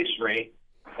 tons of masonry,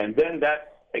 and then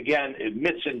that, again,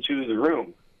 emits into the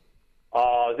room.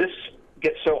 This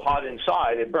gets so hot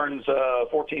inside, it burns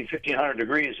 1,500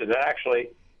 degrees, and it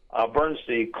actually burns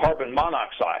the carbon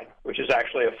monoxide, which is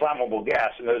actually a flammable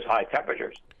gas in those high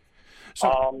temperatures.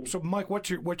 So Mike, what's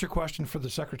your question for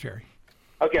the Secretary?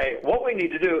 Okay, what we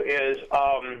need to do is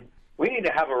we need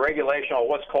to have a regulation on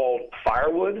what's called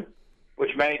firewood,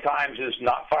 which many times is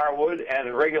not firewood, and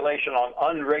a regulation on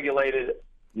unregulated,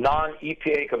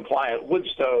 non-EPA compliant wood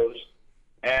stoves,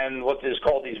 and what is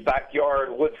called these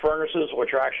backyard wood furnaces,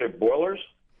 which are actually boilers.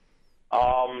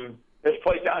 This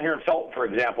place down here in Felton, for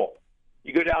example,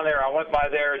 you go down there. I went by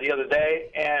there the other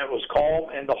day, and it was calm,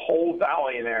 and the whole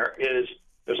valley in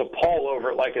there's a pall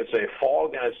over it like it's a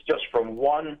fog, and it's just from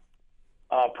one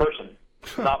person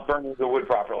not burning the wood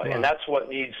properly. Wow. And that's what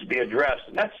needs to be addressed.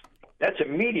 And that's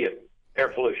immediate air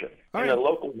pollution in the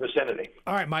local vicinity.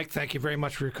 All right, Mike, thank you very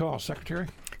much for your call. Secretary?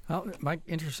 Well, Mike,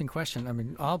 interesting question. I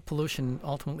mean, all pollution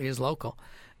ultimately is local.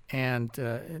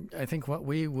 And I think what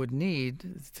we would need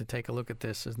to take a look at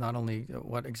this is not only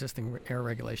what existing air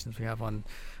regulations we have on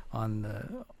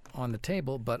the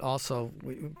table, but also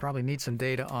we probably need some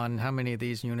data on how many of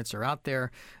these units are out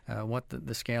there, what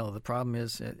the scale of the problem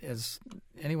is. As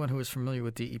anyone who is familiar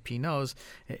with DEP knows,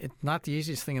 it's not the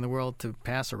easiest thing in the world to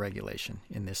pass a regulation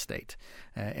in this state.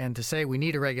 And to say we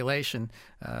need a regulation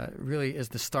really is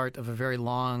the start of a very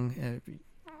long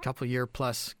couple-year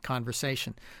plus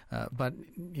conversation. But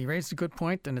he raised a good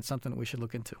point, and it's something that we should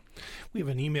look into. We have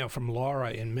an email from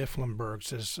Laura in Mifflinburg.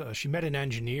 Says she met an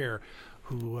engineer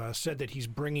who said that he's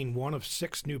bringing one of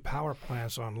 6 new power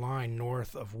plants online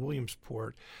north of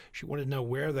Williamsport. She wanted to know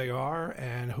where they are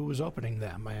and who is opening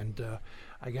them. And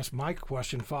I guess my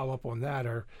question, follow-up on that,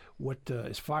 are what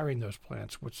is firing those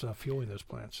plants? What's fueling those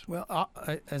plants? Well,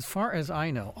 as far as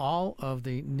I know, all of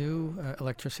the new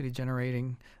electricity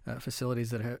generating facilities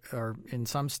that are in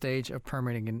some stage of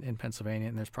permitting in Pennsylvania,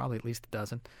 and there's probably at least a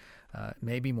dozen,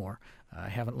 maybe more. I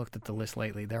haven't looked at the list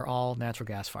lately. They're all natural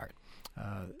gas fired.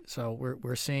 So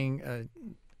we're seeing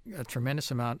a tremendous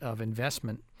amount of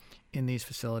investment in these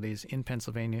facilities in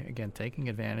Pennsylvania, again, taking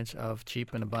advantage of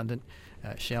cheap and abundant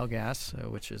shale gas,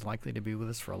 which is likely to be with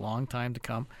us for a long time to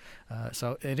come.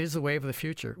 So it is the wave of the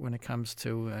future when it comes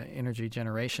to energy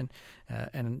generation.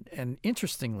 And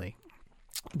interestingly,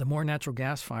 the more natural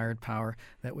gas-fired power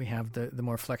that we have, the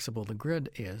more flexible the grid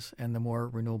is and the more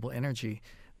renewable energy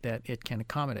that it can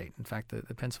accommodate. In fact,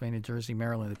 the Pennsylvania, Jersey,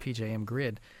 Maryland, the PJM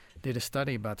grid did a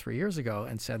study about 3 years ago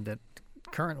and said that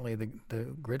currently the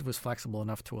grid was flexible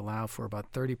enough to allow for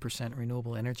about 30%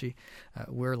 renewable energy.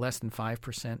 We're less than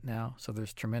 5% now, so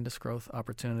there's tremendous growth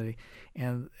opportunity.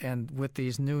 And with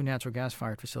these new natural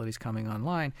gas-fired facilities coming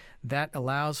online, that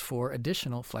allows for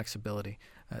additional flexibility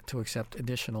to accept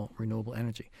additional renewable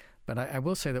energy. But I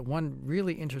will say that one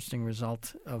really interesting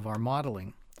result of our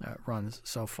modeling runs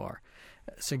so far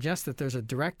suggests that there's a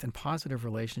direct and positive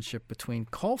relationship between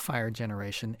coal-fired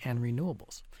generation and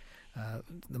renewables.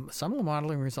 Some of the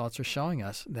modeling results are showing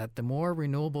us that the more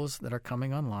renewables that are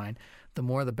coming online, the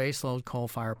more the baseload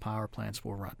coal-fired power plants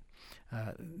will run.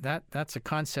 That's a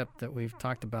concept that we've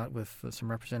talked about with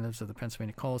some representatives of the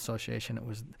Pennsylvania Coal Association. It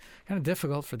was kind of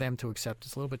difficult for them to accept.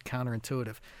 It's a little bit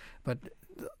counterintuitive. But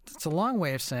it's a long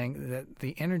way of saying that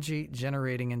the energy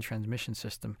generating and transmission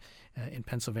system in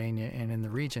Pennsylvania and in the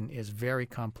region is very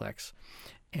complex.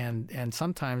 And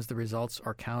sometimes the results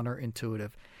are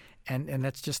counterintuitive. And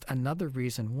that's just another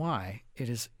reason why it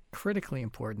is critically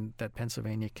important that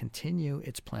Pennsylvania continue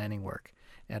its planning work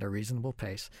at a reasonable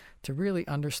pace to really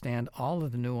understand all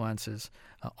of the nuances,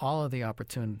 all of the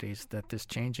opportunities that this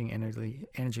changing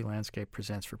energy landscape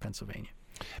presents for Pennsylvania.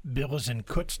 Bill is in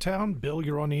Kutztown. Bill,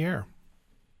 you're on the air.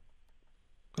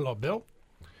 Hello, Bill.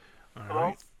 All Hello?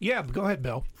 right. Yeah, go ahead,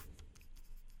 Bill.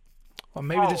 Well,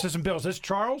 maybe this isn't Bill. Is this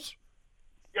Charles?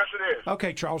 Yes, it is.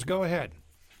 Okay, Charles, go ahead.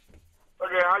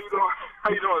 Okay, how you doing? How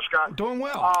you doing, Scott? Doing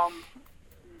well.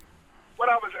 What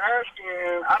I was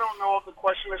asking, I don't know if the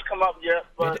question has come up yet,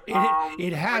 but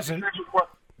it hasn't.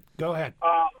 Go ahead.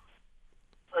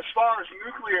 As far as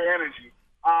nuclear energy,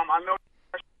 I know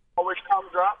it always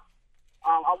comes up.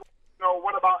 I want to know,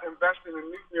 what about investing in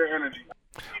nuclear energy?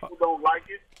 People don't like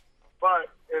it,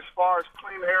 but as far as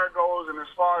clean air goes and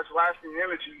as far as lasting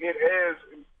energy, it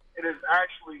is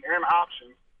actually an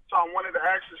option. So I wanted to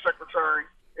ask the Secretary,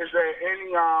 is there any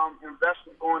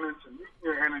investment going into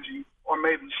nuclear energy or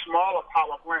maybe smaller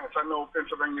power plants? I know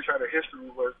Pennsylvania's had a history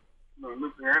with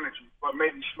nuclear energy, but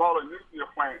maybe smaller nuclear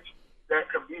plants that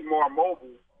could be more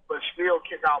mobile but still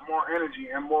kick out more energy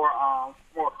and more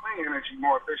clean energy,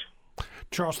 more efficient.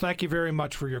 Charles, thank you very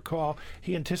much for your call.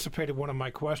 He anticipated one of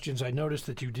my questions. I noticed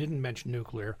that you didn't mention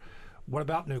nuclear. What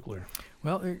about nuclear?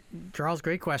 Well, Charles,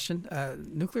 great question.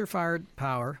 Nuclear-fired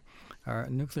power, or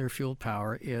nuclear-fueled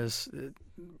power, is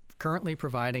currently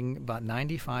providing about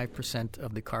 95%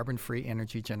 of the carbon-free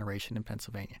energy generation in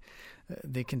Pennsylvania.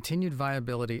 The continued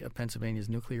viability of Pennsylvania's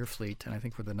nuclear fleet, and I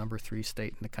think we're the number 3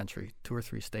 state in the country, 2 or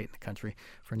 3 state in the country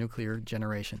for nuclear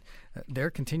generation, their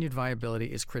continued viability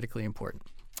is critically important.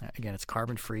 Again, it's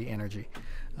carbon-free energy.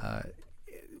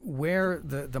 Where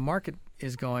the market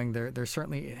is going, there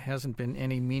certainly hasn't been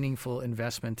any meaningful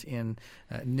investment in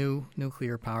new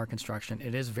nuclear power construction.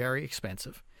 It is very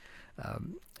expensive.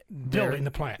 building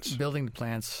the plants. Building the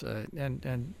plants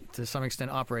and to some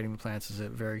extent operating the plants is a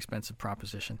very expensive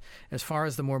proposition. As far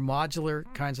as the more modular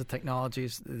kinds of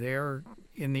technologies, they're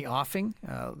in the offing.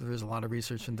 There's a lot of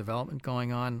research and development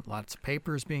going on, lots of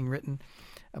papers being written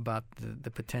about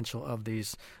the potential of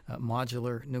these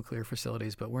modular nuclear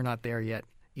facilities, but we're not there yet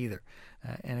either.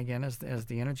 And again, as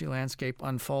the energy landscape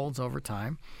unfolds over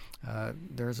time,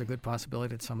 there's a good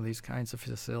possibility that some of these kinds of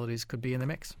facilities could be in the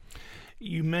mix.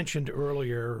 You mentioned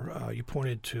earlier, you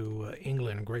pointed to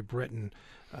England and Great Britain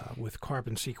with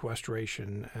carbon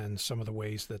sequestration and some of the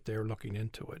ways that they're looking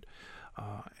into it,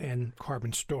 and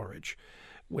carbon storage.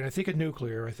 When I think of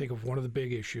nuclear, I think of one of the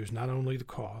big issues, not only the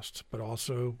costs, but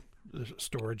also the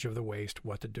storage of the waste,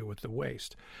 what to do with the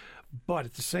waste. But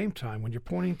at the same time, when you're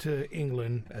pointing to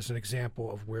England as an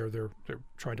example of where they're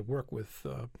trying to work with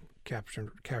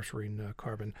capturing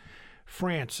carbon,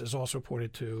 France is also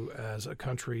pointed to as a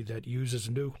country that uses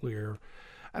nuclear.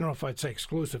 I don't know if I'd say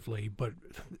exclusively, but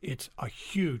it's a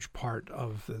huge part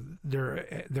of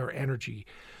their energy.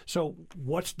 So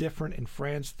what's different in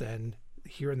France than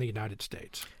here in the United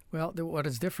States? Well, what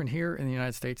is different here in the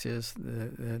United States is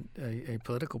a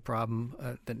political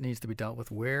problem that needs to be dealt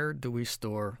with. Where do we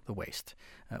store the waste?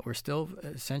 We're still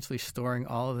essentially storing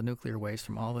all of the nuclear waste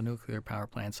from all the nuclear power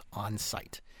plants on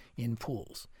site in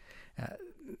pools.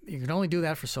 You can only do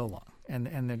that for so long,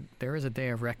 and there is a day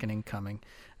of reckoning coming,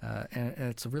 and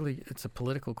it's a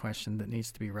political question that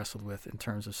needs to be wrestled with in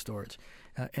terms of storage.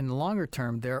 In the longer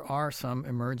term, there are some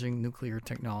emerging nuclear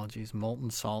technologies, molten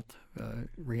salt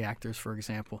reactors, for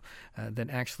example, that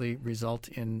actually result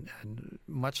in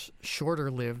much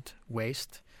shorter-lived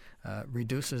waste.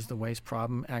 Reduces the waste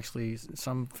problem. Actually,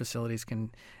 some facilities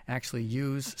can actually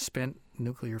use spent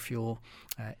nuclear fuel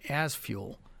as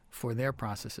fuel for their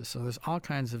processes. So there's all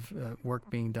kinds of work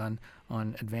being done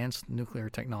on advanced nuclear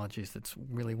technologies that's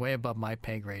really way above my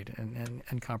pay grade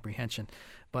and comprehension.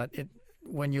 But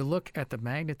when you look at the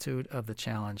magnitude of the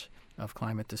challenge of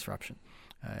climate disruption,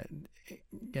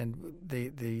 again,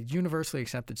 the universally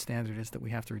accepted standard is that we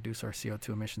have to reduce our CO2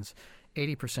 emissions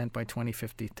 80% by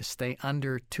 2050 to stay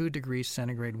under 2 degrees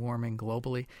centigrade warming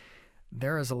globally.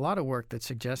 There is a lot of work that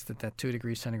suggests that 2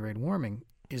 degrees centigrade warming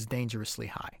is dangerously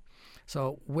high.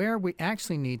 So where we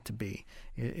actually need to be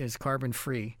is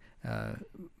carbon-free,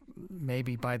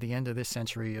 maybe by the end of this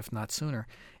century, if not sooner.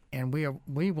 And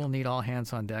we will need all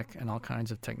hands on deck and all kinds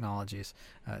of technologies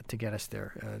to get us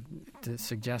there. To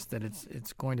suggest that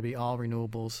it's going to be all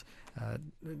renewables,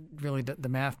 really the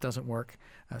math doesn't work.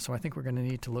 So I think we're going to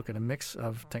need to look at a mix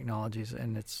of technologies,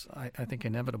 and it's I think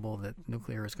inevitable that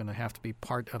nuclear is going to have to be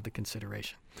part of the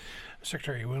consideration.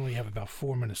 Secretary, we only have about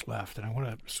 4 minutes left, and I want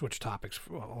to switch topics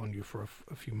on you for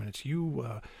a few minutes. You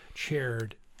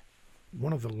chaired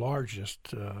one of the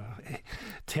largest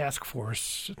task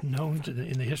force known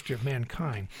in the history of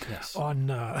mankind on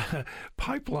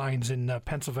pipelines in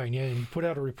Pennsylvania, and you put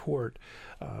out a report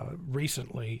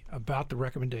recently about the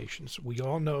recommendations. We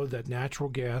all know that natural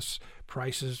gas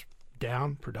prices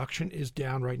down, production is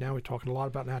down right now. We're talking a lot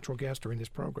about natural gas during this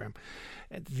program.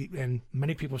 And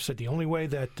many people said the only way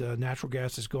that natural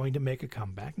gas is going to make a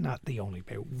comeback, not the only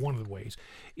way, one of the ways,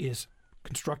 is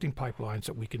constructing pipelines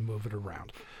that we can move it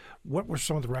around. What were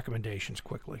some of the recommendations,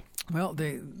 quickly? Well,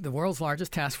 the world's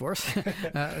largest task force,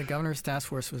 the governor's task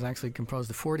force, was actually composed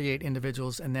of 48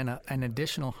 individuals and then an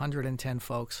additional 110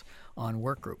 folks on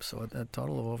work groups. So a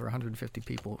total of over 150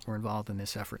 people were involved in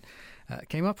this effort.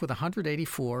 Came up with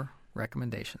 184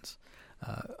 recommendations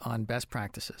on best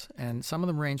practices. And some of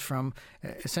them range from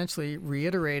essentially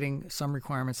reiterating some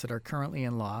requirements that are currently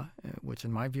in law, which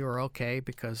in my view are okay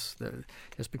because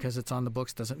just because it's on the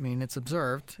books doesn't mean it's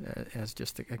observed, as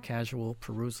just a casual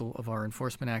perusal of our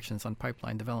enforcement actions on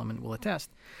pipeline development will attest.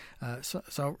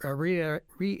 So a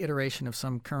reiteration of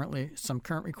some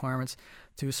current requirements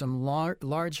to some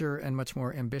larger and much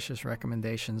more ambitious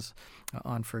recommendations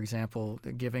on, for example,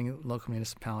 giving local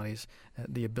municipalities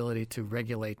the ability to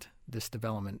regulate this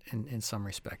development in some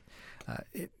respect.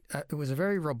 It was a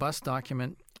very robust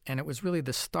document, and it was really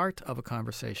the start of a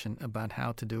conversation about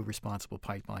how to do responsible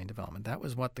pipeline development. That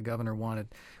was what the governor wanted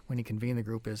when he convened the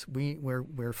group.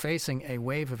 We're facing a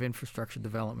wave of infrastructure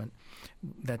development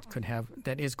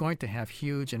that is going to have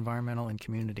huge environmental and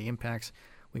community impacts.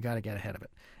 We got to get ahead of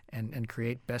it and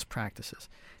create best practices.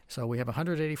 So we have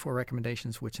 184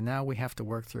 recommendations, which now we have to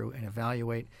work through and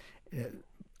evaluate.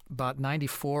 About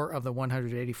 94 of the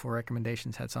 184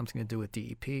 recommendations had something to do with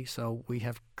DEP, so we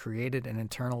have created an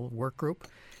internal work group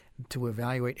to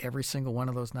evaluate every single one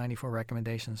of those 94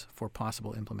 recommendations for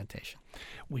possible implementation.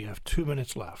 We have 2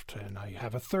 minutes left, and I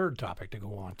have a third topic to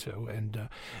go on to. And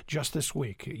just this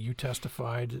week, you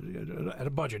testified at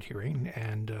a budget hearing,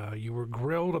 and you were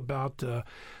grilled about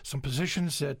some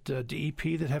positions at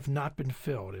DEP that have not been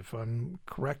filled. If I'm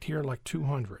correct here, like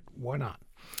 200. Why not?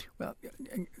 Well,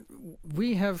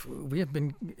 we have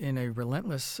been in a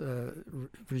relentless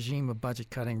regime of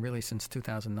budget cutting really since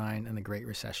 2009 and the Great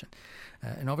Recession.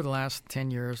 And over the last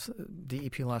 10 years,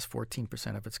 DEP lost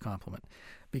 14% of its complement.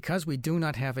 Because we do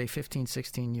not have a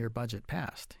 16-year budget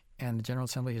passed, and the General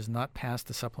Assembly has not passed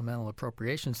the supplemental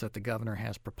appropriations that the governor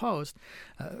has proposed,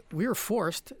 we are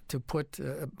forced to put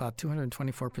about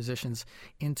 224 positions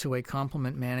into a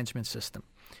complement management system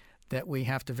that we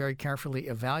have to very carefully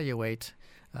evaluate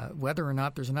whether or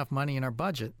not there's enough money in our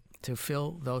budget to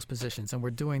fill those positions, and we're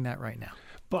doing that right now.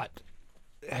 But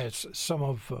as some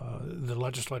of the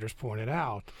legislators pointed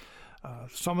out,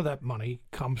 some of that money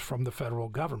comes from the federal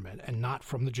government and not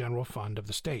from the general fund of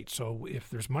the state. So if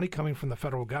there's money coming from the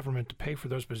federal government to pay for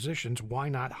those positions, why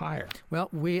not hire? Well,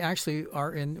 we actually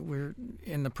we're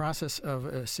in the process of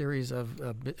a series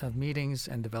of meetings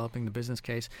and developing the business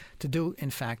case to do, in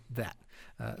fact, that.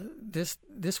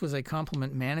 This was a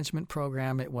complement management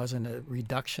program. It wasn't a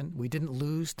reduction. We didn't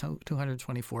lose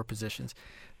 224 positions.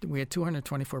 We had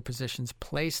 224 positions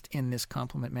placed in this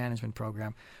complement management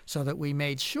program so that we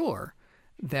made sure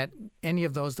that any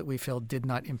of those that we filled did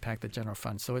not impact the general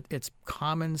fund. So it's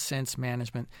common sense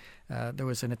management. There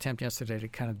was an attempt yesterday to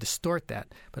kind of distort that,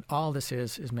 but all this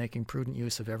is making prudent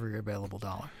use of every available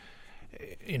dollar.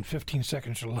 In 15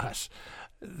 seconds or less,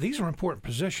 these are important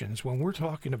positions when we're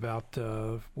talking about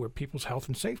where people's health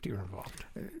and safety are involved.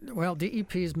 Well,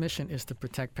 DEP's mission is to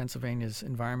protect Pennsylvania's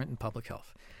environment and public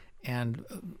health. And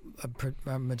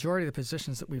a majority of the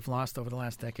positions that we've lost over the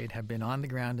last decade have been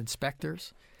on-the-ground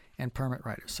inspectors and permit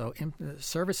writers. So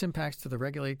service impacts to the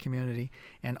regulated community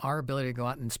and our ability to go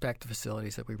out and inspect the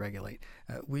facilities that we regulate.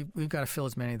 We've got to fill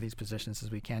as many of these positions as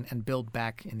we can and build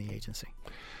back in the agency.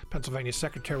 Pennsylvania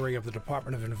Secretary of the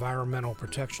Department of Environmental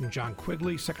Protection, John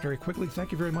Quigley. Secretary Quigley,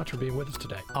 thank you very much for being with us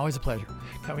today. Always a pleasure.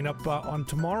 Coming up on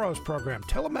tomorrow's program,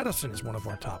 telemedicine is one of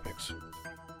our topics.